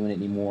 not doing it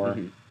anymore.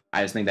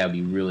 I just think that would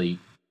be really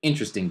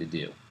interesting to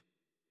do.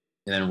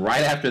 And then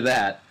right after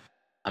that,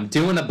 I'm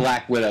doing a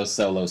Black Widow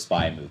solo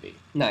spy movie.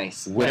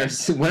 Nice.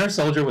 Winter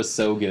Soldier was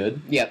so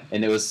good. Yep.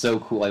 And it was so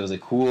cool. It was a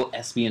cool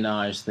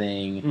espionage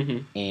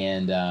thing,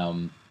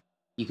 and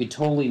you could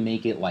totally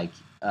make it like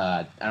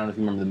I don't know if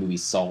you remember the movie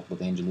Salt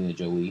with Angelina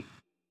Jolie.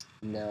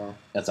 No.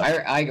 That's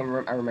I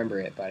remember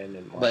it, but I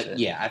didn't watch it. But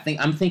yeah,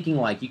 I'm thinking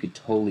like you could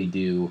totally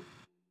do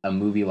a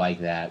movie like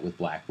that with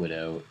Black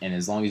Widow, and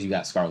as long as you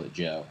got Scarlett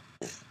Jo,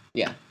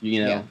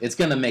 it's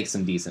gonna make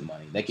some decent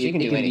money. She can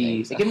do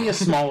anything. It can be a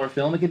smaller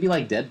film. It could be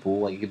like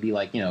Deadpool. Like it could be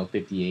like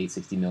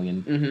 $58-60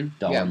 million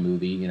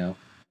movie.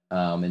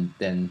 And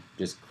then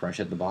just crush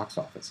at the box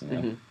office.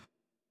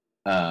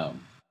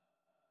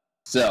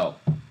 So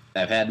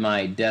I've had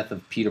my death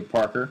of Peter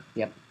Parker.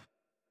 Yep.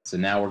 So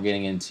now we're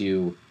getting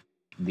into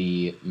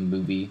the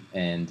movie,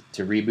 and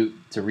to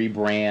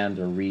rebrand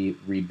or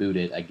reboot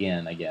it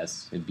again, I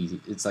guess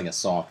it's like a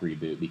soft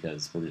reboot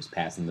because we're just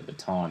passing the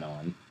baton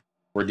on.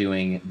 We're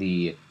doing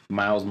the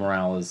Miles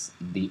Morales,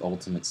 the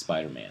Ultimate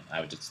Spider-Man.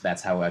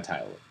 That's how I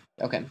title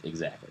it. Okay.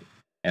 Exactly.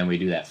 And we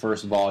do that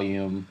first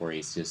volume where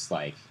he's just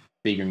like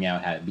figuring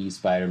out how to be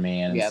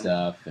Spider-Man and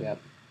stuff, and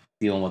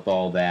dealing with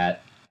all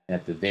that. And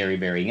at the very,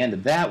 very end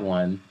of that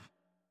one,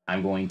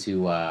 I'm going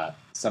to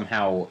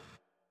somehow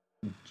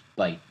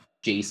like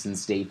Jason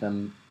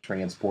Statham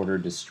transporter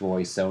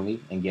destroy Sony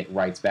and get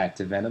rights back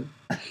to Venom.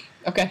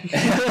 Okay.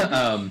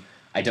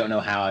 I don't know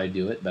how I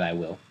do it, but I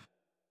will.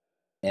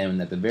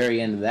 And at the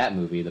very end of that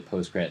movie, the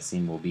post-credit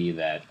scene will be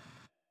that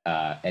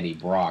Eddie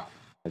Brock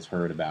has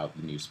heard about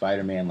the new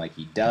Spider-Man like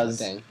he does.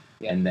 Dang.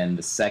 Yep. And then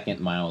the second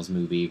Miles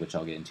movie, which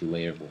I'll get into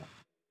later, will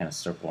kind of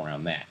circle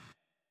around that.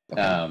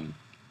 Okay.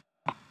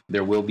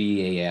 There will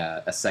be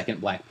a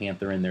second Black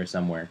Panther in there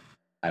somewhere.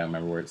 I don't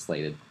remember where it's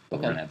slated, but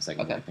we're going to have a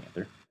second Black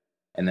Panther.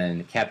 And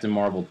then Captain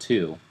Marvel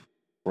 2,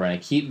 we're going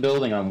to keep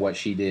building on what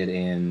she did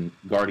in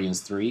Guardians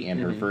 3 and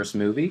her first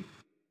movie.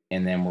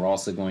 And then we're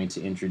also going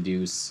to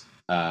introduce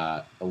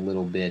a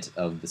little bit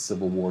of the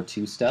Civil War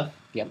 2 stuff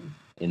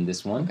in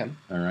this one. Okay.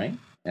 All right,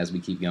 as we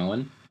keep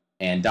going.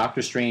 And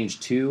Doctor Strange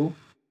 2,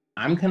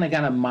 I'm kind of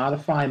going to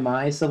modify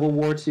my Civil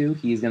War 2.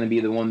 He's going to be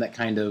the one that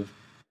kind of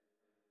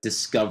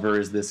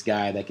discovers this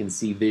guy that can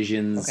see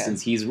visions,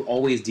 since he's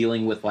always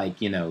dealing with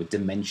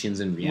dimensions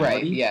and reality.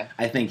 Right, yeah.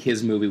 I think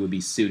his movie would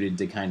be suited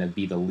to kind of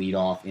be the lead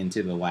off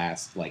into the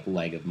last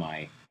leg of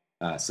my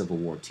Civil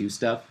War 2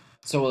 stuff.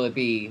 So will it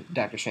be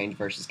Doctor Strange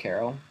versus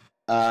Carol?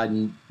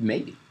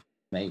 Maybe.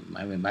 I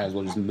mean, might as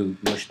well just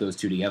mush those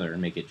two together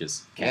and make it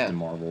just Captain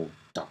Marvel,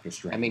 Doctor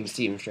Strange. I mean,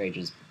 Stephen Strange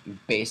is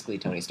basically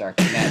Tony Stark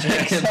in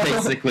magic. So.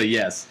 Basically,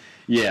 yes.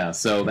 Yeah,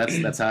 so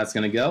that's how it's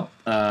going to go.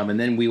 And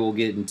then we will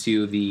get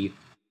into the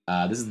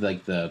this is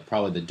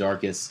probably the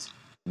darkest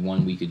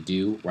one we could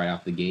do right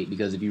off the gate,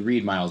 because if you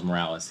read Miles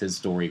Morales, his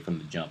story from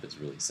the jump is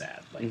really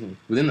sad.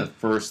 Within the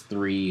first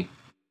 3,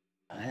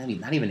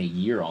 not even a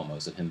year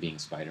almost of him being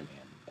Spider-Man,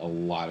 a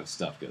lot of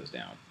stuff goes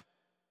down.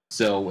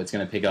 So it's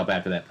going to pick up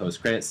after that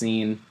post-credit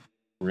scene.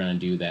 We're going to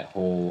do that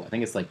whole, I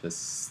think it's like the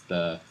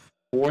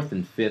 4th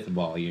and 5th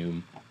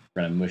volume.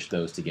 We're going to mush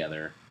those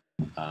together.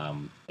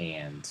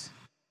 And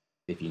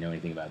if you know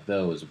anything about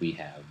those, we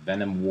have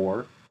Venom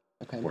War,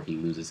 where he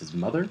loses his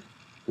mother,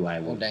 who I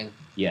will... Oh, dang.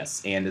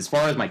 Yes, and as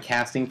far as my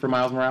casting for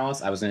Miles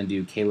Morales, I was going to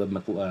do Caleb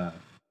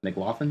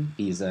McLaughlin.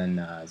 He's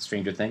in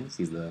Stranger Things.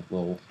 He's the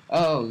little...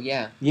 Oh,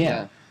 yeah.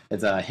 Yeah.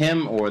 It's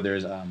him, or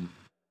there's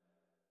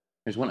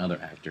one other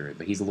actor,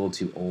 but he's a little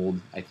too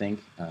old, I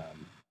think.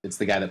 It's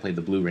the guy that played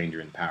the Blue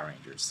Ranger in Power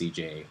Rangers,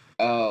 CJ.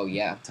 Oh,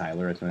 yeah.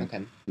 Tyler, I think.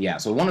 Okay. Yeah,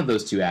 so one of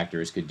those two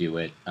actors could do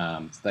it.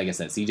 Like I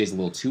said, CJ's a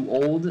little too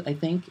old, I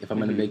think, if I'm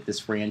going to make this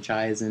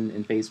franchise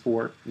in Phase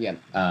 4. Yeah.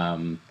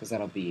 Because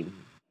that'll be...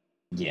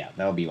 Yeah,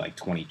 that'll be like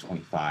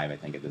 2025, I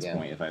think, at this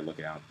point, if I look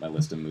at my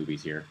list of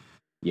movies here.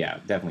 Yeah,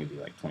 definitely be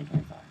like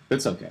 2025. But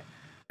it's okay.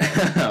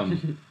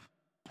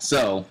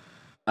 So,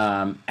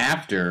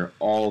 after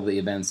all the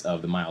events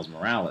of the Miles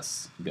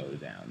Morales go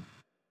down,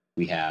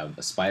 we have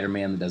a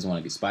Spider-Man that doesn't want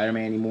to be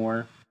Spider-Man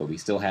anymore, but we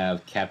still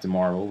have Captain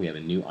Marvel. We have a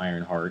new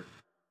Ironheart.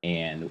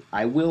 And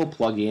I will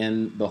plug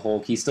in the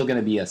Hulk. He's still going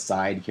to be a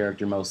side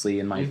character mostly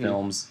in my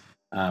films.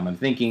 I'm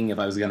thinking if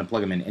I was going to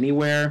plug him in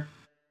anywhere,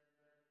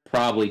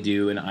 probably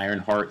do an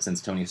Ironheart,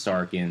 since Tony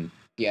Stark and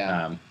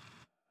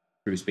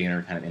Bruce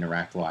Banner kind of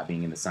interact a lot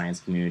being in the science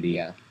community.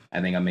 Yeah.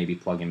 I think I'll maybe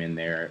plug him in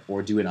there,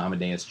 or do an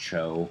Amadeus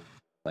Cho,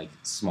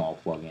 small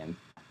plug-in.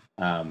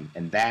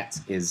 And that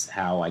is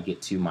how I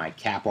get to my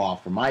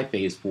cap-off for my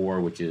Phase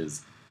 4, which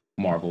is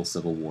Marvel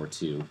Civil War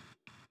 2.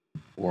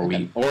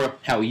 or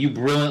how you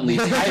brilliantly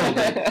titled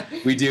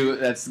it,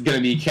 that's going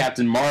to be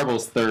Captain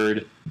Marvel's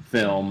third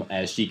film,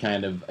 as she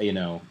kind of,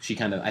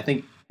 I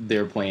think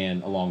their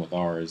plan, along with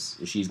ours,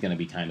 she's going to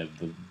be kind of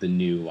the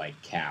new, like,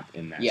 Cap,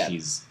 in that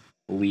she's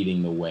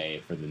leading the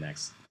way for the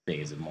next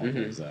phase of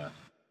Marvel's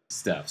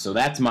stuff. So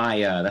that's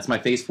my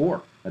Phase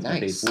 4. That's my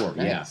Phase 4,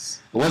 yeah. It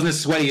wasn't as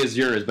sweaty as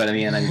yours, but,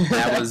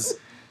 that was...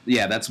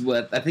 Yeah, that's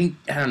what I think.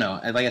 I don't know.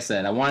 Like I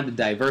said, I wanted to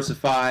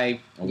diversify.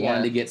 I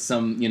wanted to get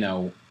some.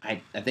 I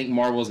think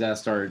Marvel's got to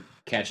start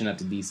catching up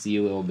to DC a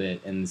little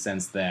bit, in the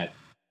sense that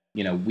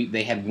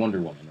they had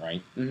Wonder Woman,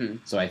 right? Mm-hmm.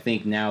 So I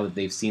think now that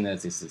they've seen that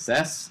it's a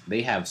success,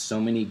 they have so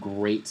many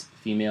great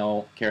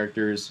female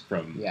characters,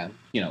 from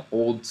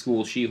old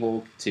school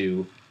She-Hulk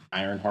to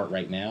Ironheart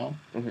right now.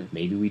 Mm-hmm.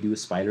 Maybe we do a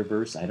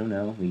Spider-Verse. I don't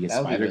know. We get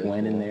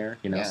Spider-Gwen in there.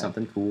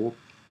 Something cool.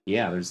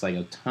 Yeah, there's like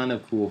a ton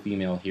of cool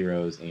female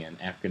heroes and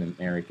African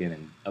American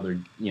and other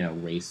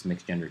race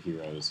mixed gender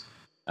heroes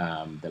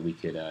that we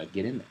could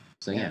get in there.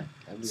 So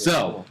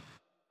so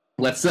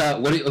let's do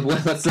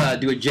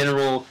a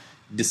general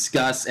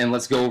discuss, and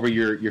let's go over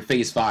your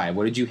Phase 5.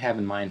 What did you have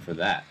in mind for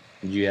that?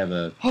 Did you have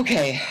a...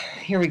 Okay,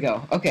 here we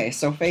go. Okay,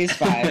 so Phase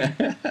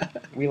 5,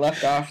 we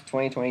left off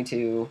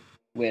 2022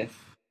 with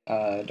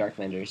Dark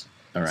Avengers.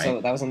 All right.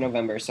 So that was in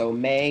November. So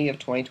May of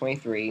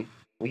 2023,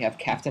 we have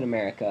Captain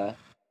America,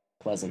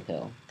 Pleasant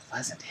Hill.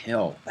 Pleasant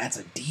Hill. That's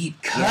a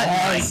deep cut.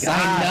 Yes, my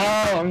God.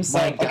 I know. I'm so...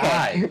 My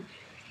God. Okay.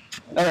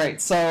 All right,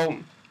 so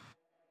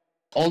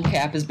old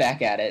Cap is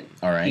back at it.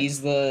 All right.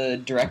 He's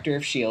the director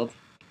of S.H.I.E.L.D.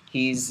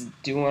 He's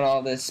doing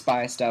all this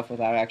spy stuff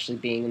without actually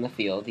being in the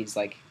field. He's,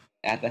 like,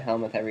 at the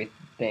helm with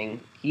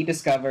everything. He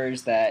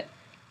discovers that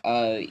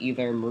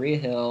either Maria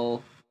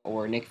Hill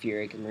or Nick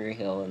Fury, because Maria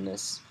Hill in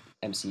this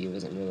MCU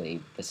isn't really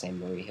the same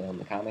Maria Hill in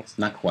the comics.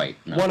 Not quite.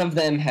 No. One of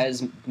them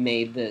has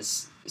made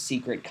this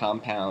secret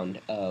compound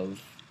of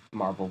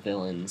Marvel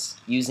villains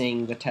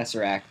using the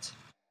Tesseract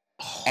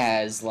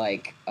as,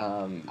 like... I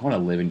want to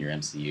live in your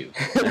MCU.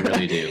 I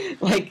really do.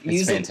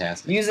 It's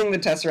fantastic. Using the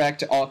Tesseract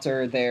to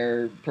alter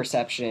their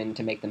perception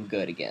to make them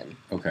good again.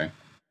 Okay.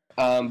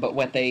 But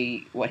what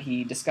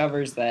he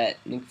discovers that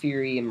Nick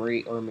Fury and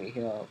Maria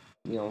Hill,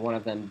 one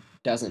of them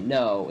doesn't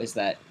know, is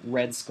that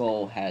Red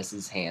Skull has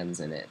his hands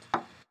in it.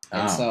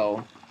 And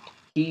so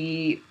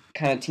he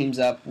kind of teams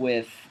up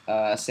with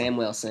Sam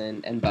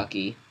Wilson and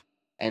Bucky,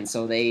 and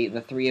so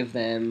the three of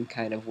them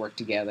kind of work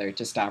together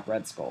to stop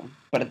Red Skull.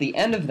 But at the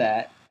end of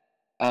that,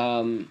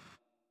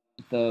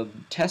 the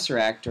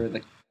Tesseract, or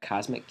the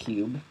Cosmic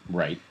Cube,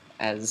 right,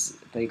 as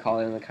they call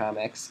it in the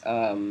comics,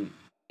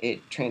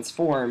 it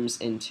transforms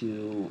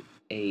into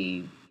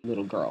a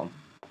little girl.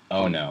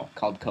 Oh no!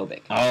 Called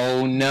Kobik.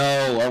 Oh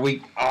no! Are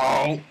we?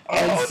 Oh!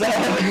 So,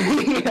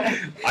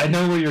 I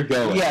know where you're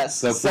going. Yes.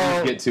 So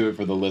please get to it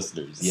for the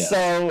listeners. Yes.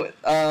 So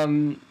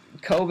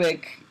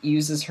Kobik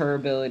uses her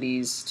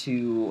abilities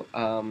to.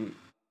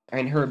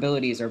 Her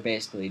abilities are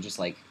basically just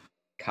like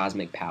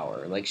cosmic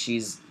power. Like she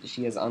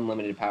has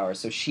unlimited power.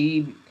 So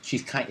she's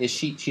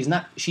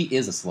not. She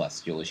is a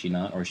celestial, is she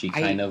not? Or is she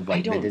kind of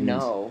like? I don't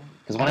know.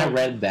 Because when I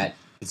read that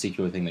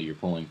particular thing that you're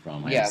pulling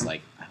from, I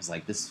was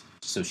like this.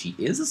 So she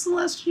is a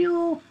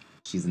celestial?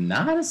 She's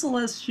not a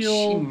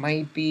celestial? She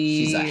might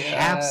be. She's a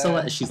half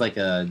celestial. She's like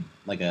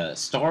a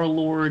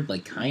Star-Lord,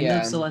 like kind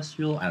of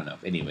celestial. I don't know.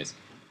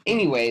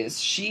 Anyways,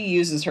 she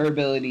uses her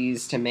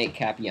abilities to make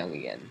Cap young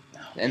again.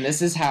 And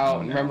this is how.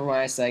 Remember when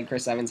I said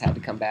Chris Evans had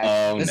to come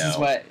back? This is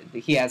what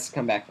he has to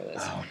come back for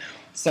this. Oh no.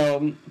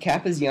 So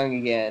Cap is young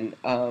again,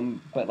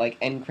 but like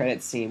end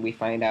credits scene, we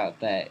find out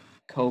that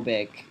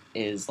Kobik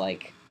is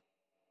like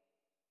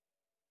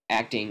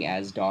acting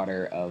as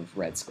daughter of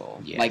Red Skull.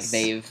 Yes. Like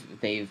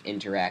they've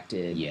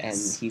interacted, yes,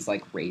 and he's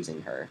like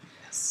raising her.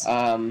 Yes.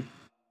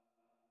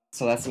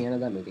 So that's the end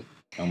of that movie.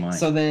 Oh my.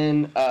 So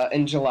then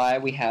in July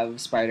we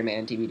have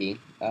Spider-Man DVD,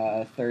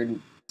 third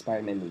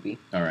Spider-Man movie.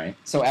 All right.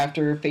 So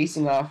after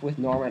facing off with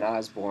Norman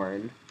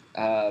Osborn,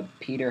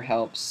 Peter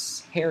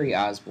helps Harry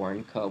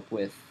Osborn cope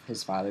with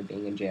his father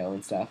being in jail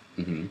and stuff.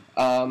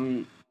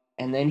 Mm-hmm.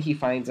 And then he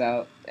finds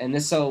out,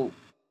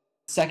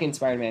 second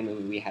Spider-Man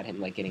movie, we had him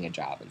like getting a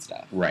job and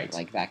stuff. Right.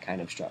 Like that kind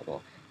of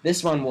struggle.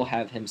 This one will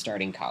have him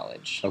starting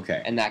college.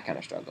 Okay. And that kind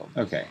of struggle.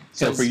 Okay.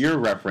 So for your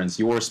reference,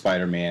 your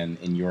Spider-Man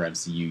in your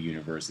MCU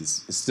universe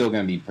is still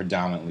going to be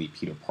predominantly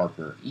Peter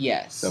Parker.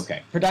 Yes.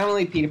 Okay.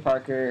 Predominantly Peter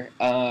Parker.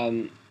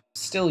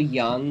 Still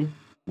young.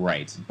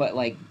 Right. But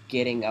like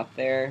getting up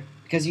there.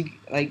 Because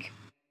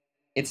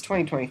it's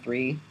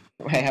 2023.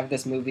 I have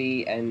this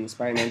movie and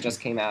Spider-Man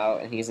just came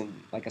out and he's in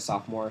like a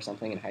sophomore or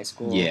something in high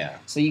school. Yeah.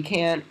 So you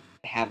can't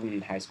have him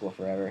in high school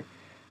forever.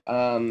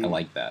 I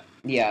like that.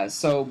 Yeah,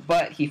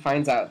 but he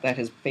finds out that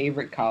his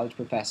favorite college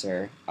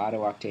professor,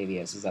 Otto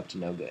Octavius, is up to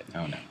no good.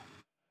 Oh no.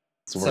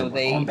 So we're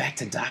going back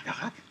to Doc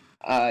Ock?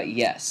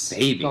 Yes.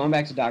 Baby. Going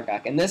back to Doc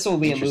Ock. And this will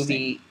be a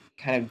movie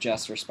kind of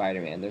just for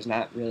Spider-Man. There's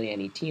not really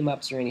any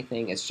team-ups or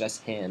anything. It's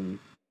just him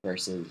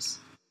versus...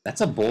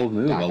 That's a bold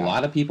move. A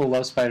lot of people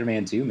love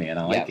Spider-Man too, man.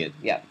 I like it.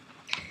 Yeah.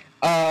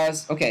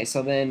 Okay,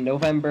 so then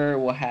November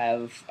we'll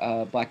have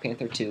Black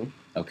Panther 2.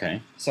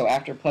 Okay. So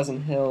after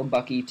Pleasant Hill,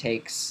 Bucky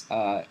takes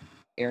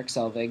Eric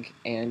Selvig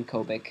and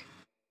Kobik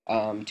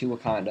to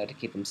Wakanda to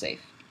keep them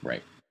safe.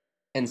 Right.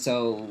 And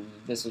so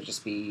this will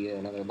just be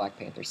another Black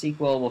Panther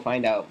sequel. We'll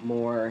find out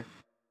more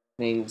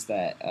things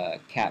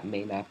that Cap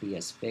may not be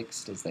as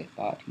fixed as they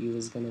thought he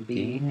was going to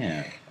be.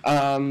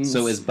 Yeah.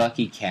 So is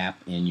Bucky Cap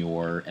in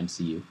your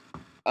MCU?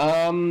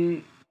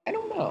 I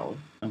don't know.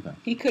 Okay.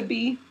 He could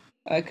be.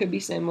 Could be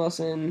Sam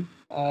Wilson.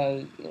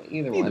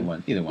 Either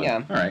one. Either one.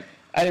 Yeah. All right.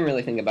 I didn't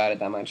really think about it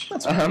that much.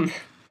 That's right.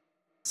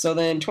 So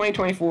then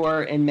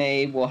 2024 in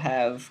May, we'll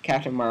have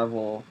Captain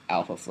Marvel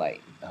Alpha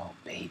Flight. Oh,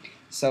 baby.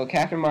 So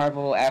Captain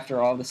Marvel, after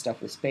all the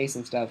stuff with space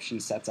and stuff, she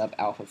sets up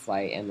Alpha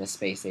Flight and the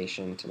space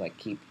station to like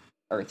keep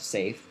Earth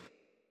safe.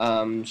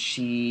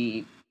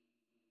 She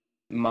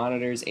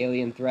monitors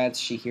alien threats.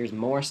 She hears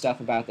more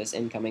stuff about this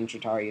incoming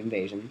Chitauri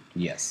invasion.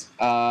 Yes.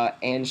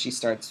 And she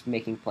starts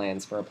making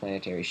plans for a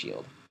planetary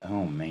shield.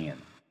 Oh,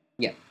 man.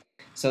 Yeah.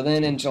 So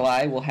then in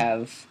July, we'll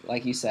have,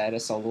 like you said, a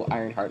solo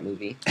Ironheart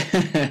movie.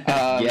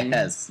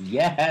 Yes.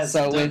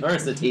 So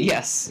diversity.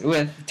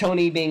 With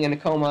Tony being in a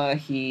coma,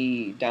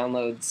 he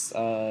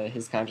downloads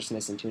his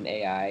consciousness into an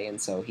AI,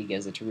 and so he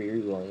gives it to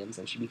Riri Williams,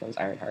 and she becomes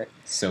Ironheart.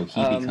 So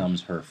he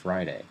becomes her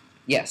Friday.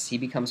 Yes, he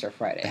becomes her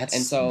Friday.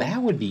 So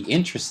that would be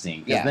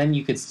interesting, because then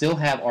you could still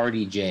have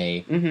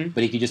RDJ,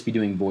 but he could just be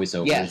doing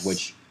voiceovers,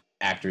 which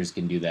actors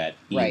can do that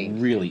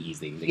really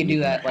easily. He can do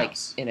that like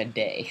in a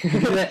day. He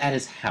can do that at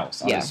his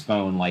house, on his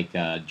phone, like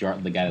the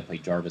guy that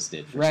played Jarvis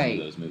did for some of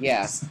those movies.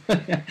 Yeah.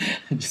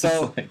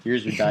 So like,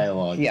 here's your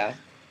dialogue. Yeah.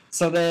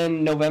 So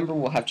then November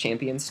we'll have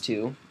Champions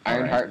 2.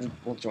 Ironheart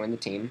will join the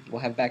team.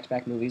 We'll have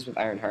back-to-back movies with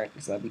Ironheart,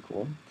 because that'd be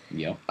cool.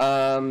 Yep.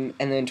 And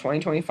then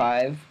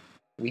 2025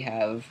 we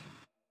have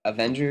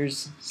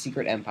Avengers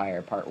Secret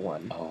Empire Part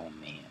 1. Oh,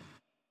 man.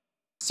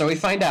 So we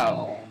find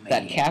out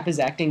that Cap is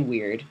acting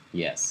weird.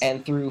 Yes.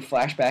 And through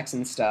flashbacks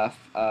and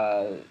stuff,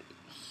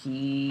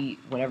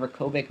 whenever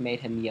Kobik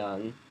made him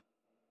young,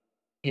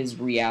 his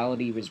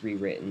reality was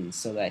rewritten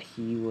so that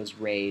he was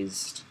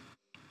raised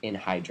in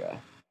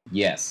Hydra.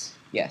 Yes.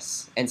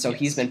 Yes. And so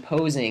he's been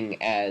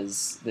posing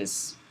as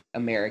this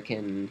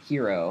American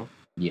hero,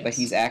 but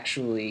he's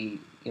actually,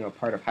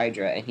 part of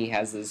Hydra, and he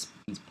has these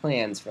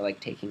plans for, like,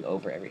 taking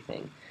over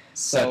everything.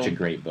 Such a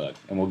great book,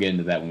 and we'll get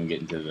into that when we get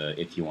into the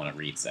if you want to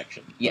read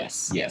section.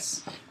 Yes.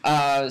 Yes.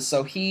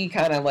 So he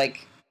kind of,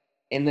 like,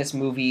 in this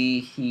movie,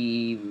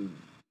 he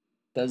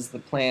does the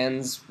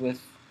plans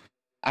with...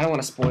 I don't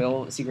want to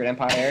spoil Secret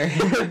Empire,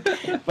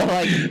 but,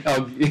 like...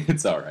 Oh,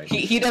 it's all right.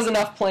 He does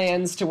enough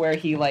plans to where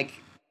he, like,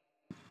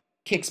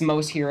 kicks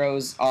most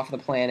heroes off the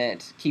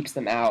planet, keeps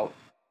them out,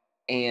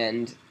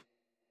 and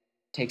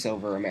takes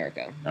over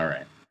America. All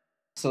right.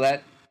 So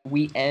that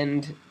we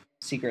end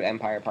Secret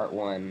Empire Part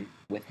 1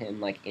 with him,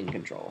 like, in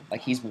control.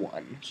 Like, he's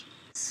won.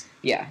 Jeez.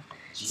 Yeah.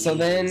 Jeez. So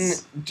then,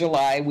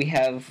 July, we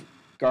have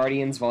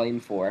Guardians Volume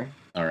 4.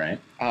 All right.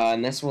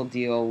 And this will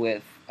deal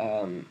with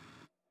Captain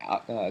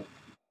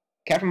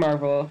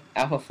Marvel,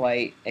 Alpha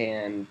Flight,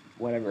 and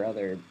whatever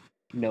other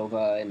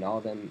Nova and all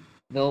of them.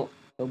 They'll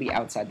be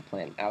outside the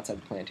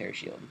planetary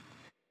shield.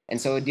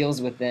 And so it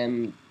deals with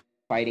them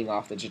fighting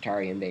off the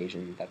Chitauri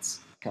invasion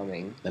that's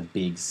coming. The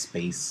big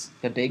space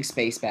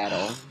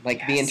battle.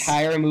 Like, the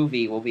entire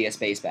movie will be a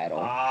space battle.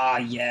 Ah,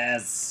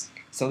 yes.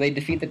 So they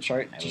defeat the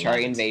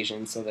Chitauri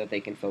invasion so that they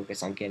can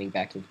focus on getting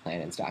back to the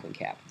planet and stopping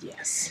Cap.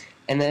 Yes.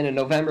 And then in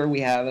November, we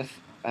have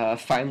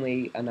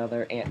finally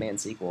another Ant-Man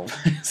sequel.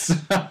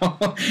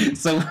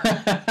 so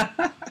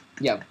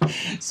Yep.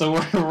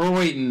 So we're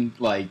waiting,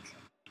 like,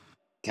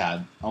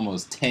 God,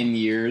 almost 10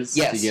 years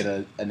to get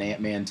an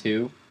Ant-Man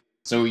 2.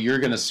 So you're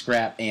going to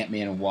scrap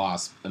Ant-Man and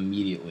Wasp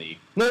immediately.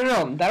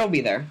 No, that'll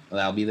be there.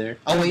 That'll be there?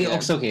 Oh, wait,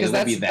 it's okay.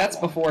 Because that's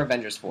before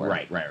Avengers 4.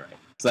 Right.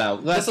 So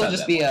this will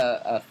just be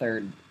a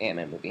third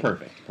Ant-Man movie.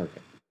 Perfect.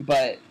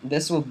 But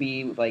this will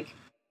be, like,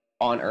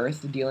 on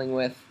Earth dealing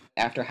with,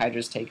 after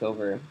Hydra's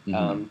takeover,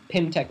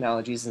 Pym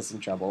Technologies is in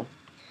trouble.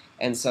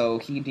 And so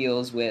he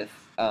deals with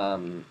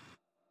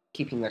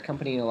keeping their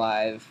company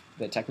alive,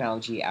 the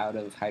technology out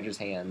of Hydra's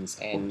hands,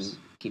 and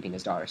keeping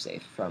his daughter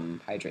safe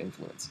from Hydra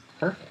influence.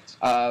 Perfect.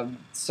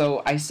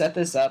 So I set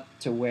this up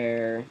to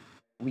where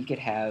we could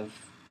have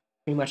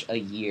pretty much a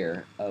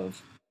year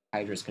of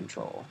Hydra's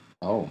control.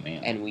 Oh,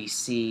 man. And we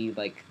see,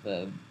 like,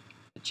 the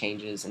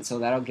changes. And so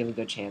that'll give a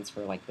good chance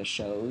for, like, the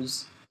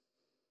shows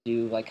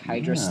do, like,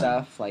 Hydra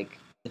stuff, like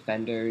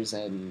Defenders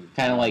and...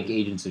 Kind of like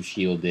Agents of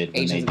S.H.I.E.L.D. did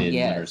when they did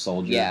Winter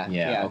Soldier.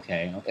 Yeah.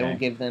 Okay. It'll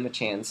give them a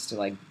chance to,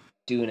 like,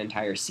 do an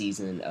entire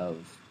season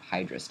of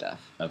Hydra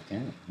stuff.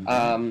 Okay.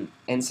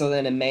 And so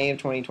then in May of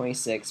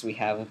 2026, we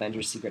have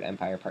Avengers Secret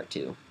Empire Part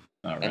 2.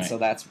 All right. And so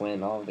that's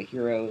when all of the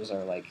heroes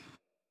are, like,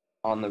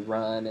 on the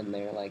run, and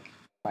they're, like,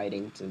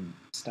 fighting to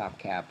stop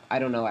Cap. I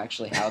don't know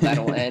actually how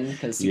that'll end,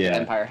 because Secret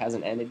Empire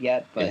hasn't ended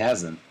yet. But, it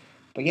hasn't.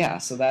 But yeah,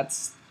 so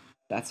that's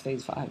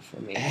Phase 5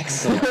 for me.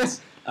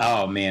 Excellent.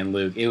 Oh, man,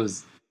 Luke, it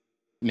was...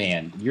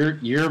 Man,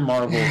 your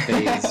Marvel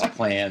Phase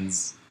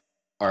plans...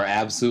 are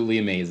absolutely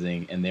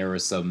amazing, and there were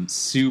some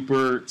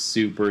super,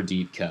 super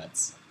deep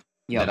cuts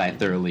that I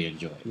thoroughly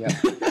enjoyed. Yep.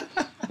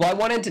 Well, I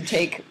wanted to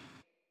take...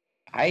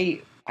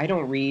 I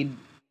don't read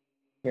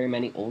very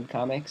many old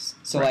comics,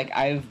 so Right. like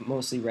I've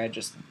mostly read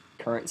just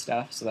current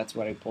stuff, so that's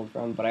what I pulled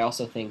from, but I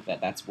also think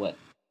that that's what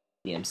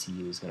the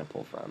MCU is going to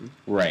pull from,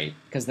 Right.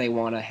 because they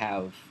want to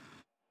have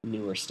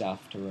newer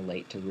stuff to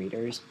relate to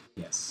readers.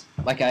 Yes.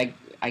 Like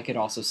I could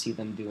also see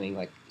them doing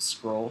like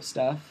scroll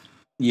stuff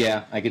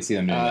Yeah, I could see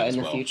them doing that in as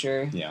the well.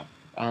 future. Yeah.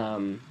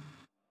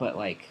 But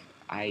like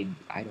I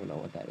don't know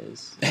what that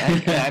is.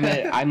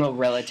 I'm a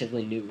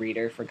relatively new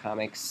reader for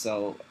comics,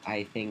 so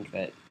I think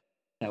that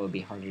would be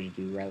harder to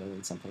do rather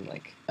than something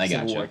like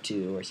Civil War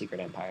 2 or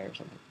Secret Empire or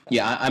something.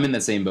 Yeah, I'm in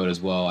the same boat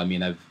as well. I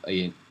mean,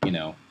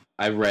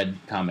 I've read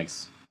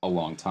comics a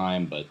long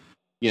time, but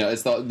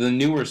it's the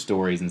newer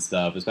stories and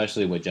stuff,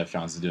 especially what Jeff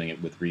Johns is doing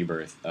it with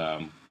Rebirth.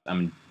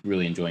 I'm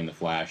really enjoying the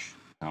Flash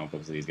comic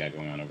books that he's got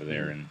going on over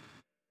there, and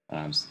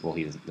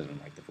he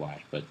doesn't write the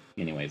Flash, but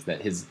anyways,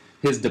 that his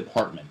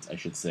department, I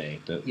should say,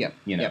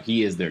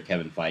 he is their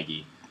Kevin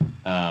Feige.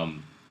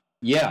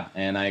 Yeah,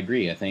 and I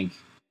agree. I think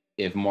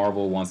if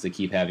Marvel wants to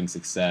keep having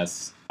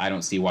success, I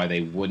don't see why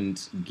they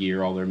wouldn't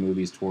gear all their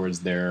movies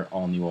towards their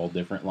all new, all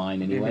different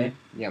line anyway.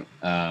 Mm-hmm.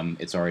 Yep.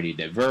 It's already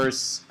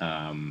diverse.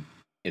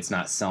 It's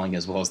not selling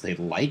as well as they'd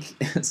like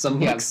some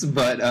books,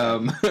 but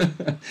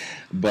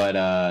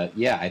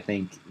yeah, I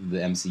think the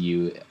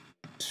MCU.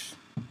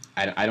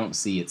 I don't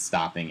see it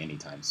stopping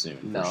anytime soon.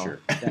 No, for sure.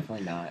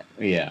 Definitely not.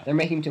 Yeah, they're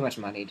making too much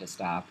money to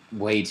stop.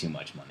 Way too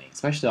much money,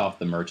 especially off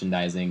the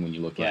merchandising. When you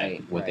look at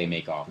what they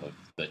make off of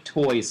the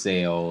toy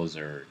sales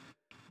or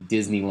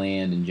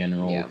Disneyland in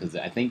general, because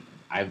I think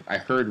I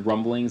heard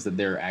rumblings that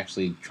they're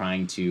actually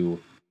trying to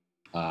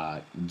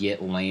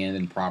get land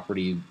and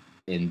property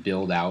and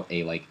build out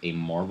a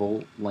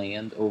Marvel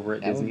land over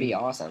at Disney. That would be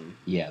awesome.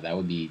 Yeah, that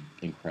would be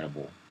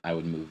incredible. I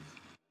would move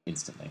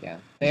instantly. Yeah,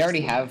 they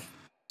already have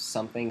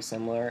something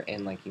similar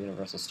in like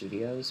Universal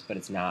Studios, but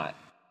it's not.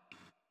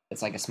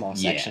 It's like a small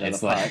section of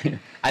the park.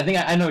 I think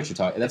I know what you're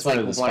talking. That's one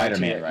of the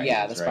Spider-Man rides.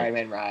 Yeah, the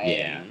Spider-Man ride.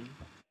 Yeah.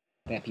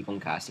 They have people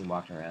in costume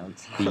walking around.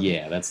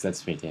 Yeah, that's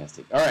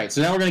fantastic. All right,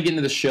 so now we're going to get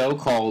into the show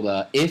called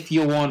If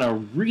You Want to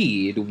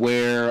Read,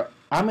 where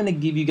I'm going to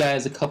give you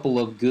guys a couple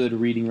of good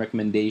reading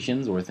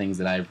recommendations or things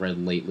that I've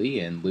read lately.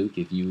 And Luke,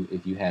 if you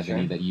have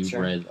any that you've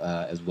read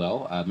as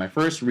well. My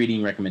first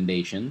reading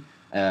recommendation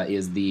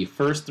is the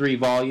first 3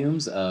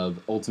 volumes of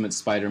Ultimate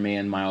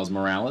Spider-Man Miles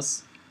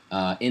Morales.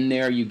 In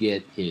there, you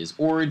get his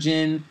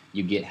origin,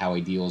 you get how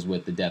he deals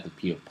with the death of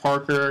Peter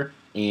Parker,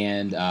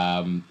 and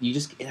I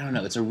don't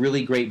know, it's a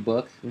really great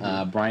book.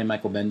 Mm-hmm. Brian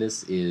Michael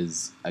Bendis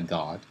is a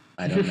god.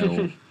 I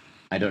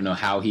don't know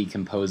how he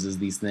composes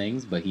these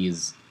things, but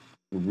he's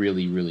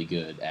really, really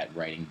good at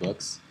writing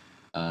books.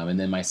 And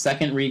then my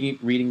second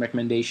reading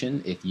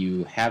recommendation, if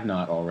you have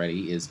not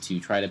already, is to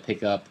try to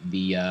pick up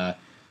the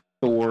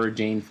Thor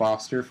Jane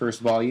Foster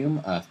first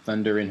volume,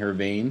 Thunder in Her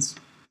Veins.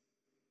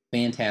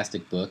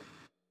 Fantastic book.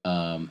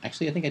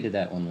 Actually, I think I did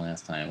that one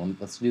last time.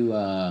 Let's do.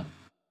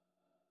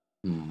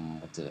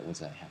 What did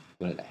I have?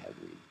 What did I have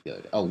read?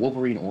 Good. Oh,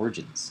 Wolverine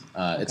Origins.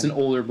 It's an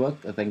older book.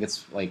 I think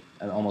it's like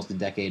almost a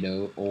decade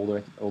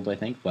old. I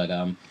think. But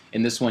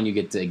in this one, you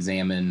get to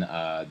examine.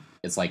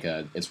 It's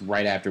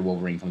right after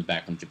Wolverine comes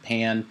back from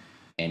Japan,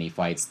 and he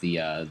fights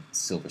the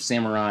Silver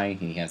Samurai.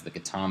 He has the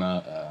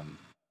katana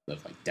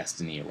of like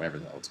Destiny or whatever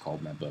the hell it's called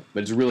in that book.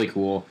 But it's really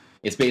cool.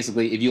 It's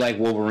basically, if you like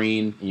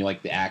Wolverine and you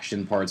like the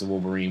action parts of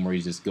Wolverine where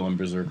he's just going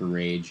berserker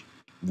rage,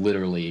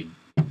 literally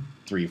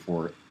 3 or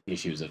 4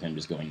 issues of him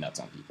just going nuts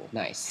on people.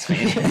 Nice.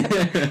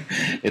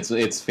 It's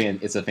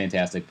a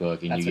fantastic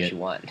book, and that's what you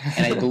want.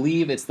 And I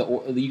believe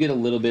you get a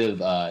little bit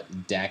of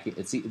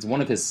it's one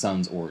of his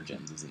son's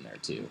origins is in there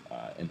too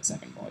in the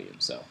second volume.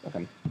 So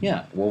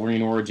yeah,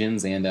 Wolverine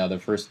Origins and the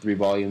first 3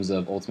 volumes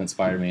of Ultimate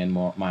Spider-Man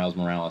Miles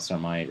Morales are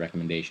my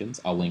recommendations.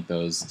 I'll link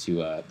those to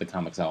the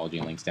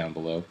Comixology links down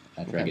below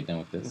after I get done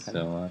with this.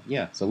 So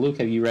so Luke,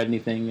 have you read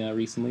anything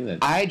recently that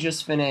I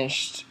just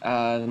finished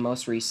the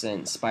most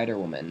recent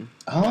Spider-Woman.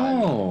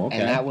 Oh, okay.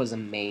 And that was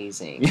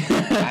amazing.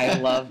 I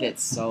loved it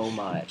so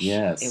much.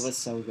 Yes. It was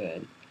so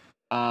good.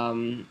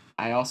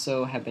 I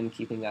also have been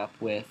keeping up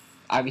with,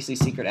 obviously,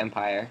 Secret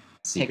Empire.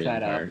 Pick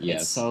that up.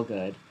 Yes. It's so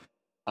good.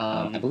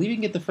 I believe you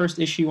can get the first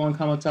issue on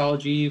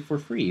Comixology for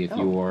free if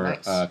you're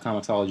nice.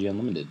 Comixology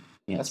Unlimited.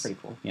 Yes. That's pretty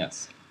cool.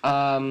 Yes.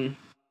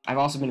 I've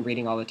also been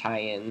reading all the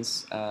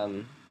tie-ins.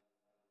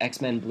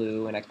 X-Men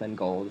Blue and X-Men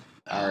Gold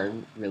are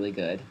really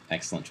good.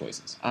 Excellent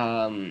choices.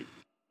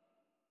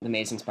 The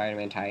Amazing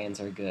Spider-Man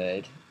tie-ins are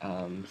good.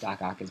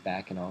 Doc Ock is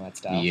back and all that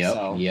stuff. Yep,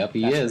 so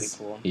he is.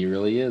 Pretty cool. He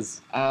really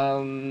is. I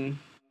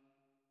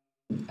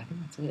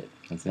think that's it.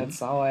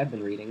 That's all I've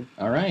been reading.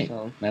 All right.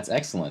 So, that's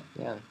excellent.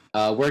 Yeah.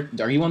 Where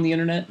are you on the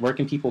internet? Where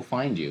can people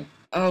find you?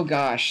 Oh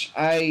gosh,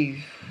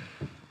 I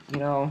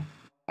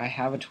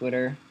have a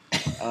Twitter.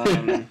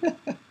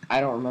 I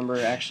don't remember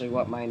actually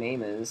what my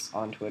name is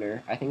on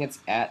Twitter. I think it's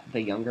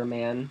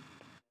 @TheYoungerMan,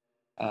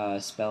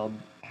 spelled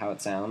how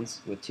it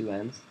sounds with 2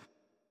 N's.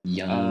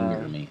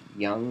 Younger Man.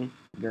 Young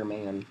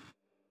Youngerman.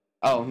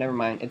 Oh, never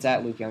mind. It's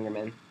at Luke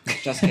Youngerman.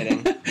 Just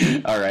kidding.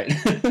 All right.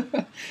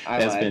 I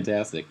That's lied.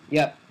 fantastic.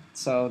 Yep.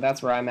 So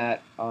that's where I'm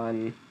at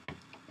on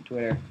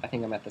Twitter. I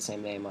think I'm at the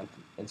same name on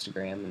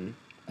Instagram and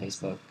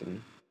Facebook.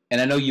 And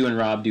I know you and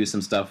Rob do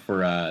some stuff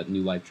for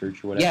New Life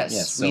Church or whatever.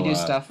 Yes, we do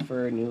stuff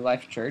for New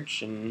Life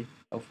Church in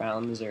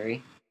O'Fallon,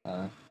 Missouri.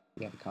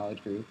 We have a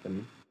college group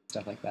and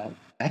stuff like that.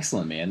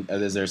 Excellent, man.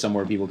 Is there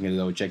somewhere people can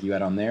go check you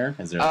out on there?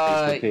 Is there a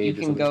Facebook page?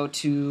 You can go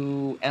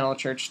to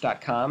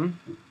nlchurch.com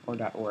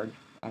or .org.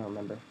 I don't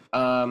remember.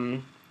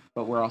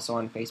 But we're also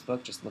on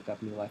Facebook. Just look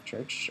up New Life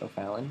Church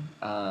O'Fallon.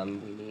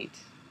 We meet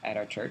at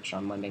our church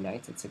on Monday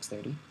nights at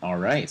 6:30. All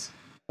right.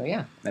 So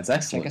yeah, that's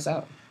excellent. Check us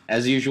out.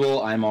 As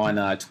usual, I'm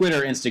on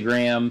Twitter,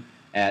 Instagram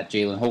at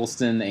Jalen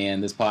Holston,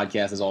 and this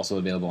podcast is also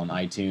available on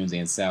iTunes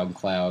and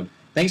SoundCloud.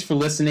 Thanks for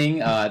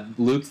listening,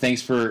 Luke.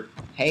 Thanks for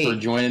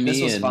joining me.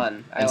 This was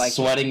fun. I like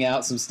sweating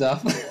out some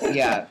stuff.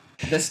 Yeah,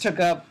 this took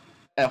up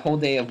a whole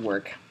day of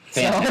work.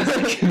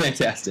 Fantastic.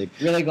 Fantastic.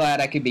 Really glad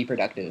I could be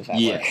productive at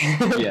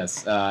work.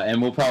 Yes. And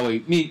we'll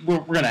probably meet. We're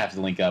gonna have to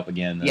link up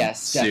again.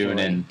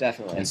 Soon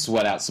definitely, and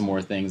sweat out some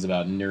more things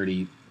about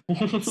nerdy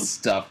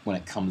stuff when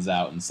it comes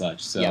out and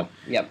such. So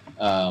yep.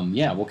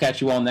 We'll catch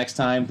you all next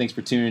time. Thanks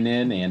for tuning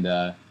in,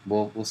 and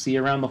we'll see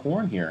you around the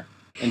horn here.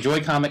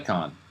 Enjoy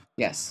Comic-Con.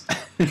 Yes.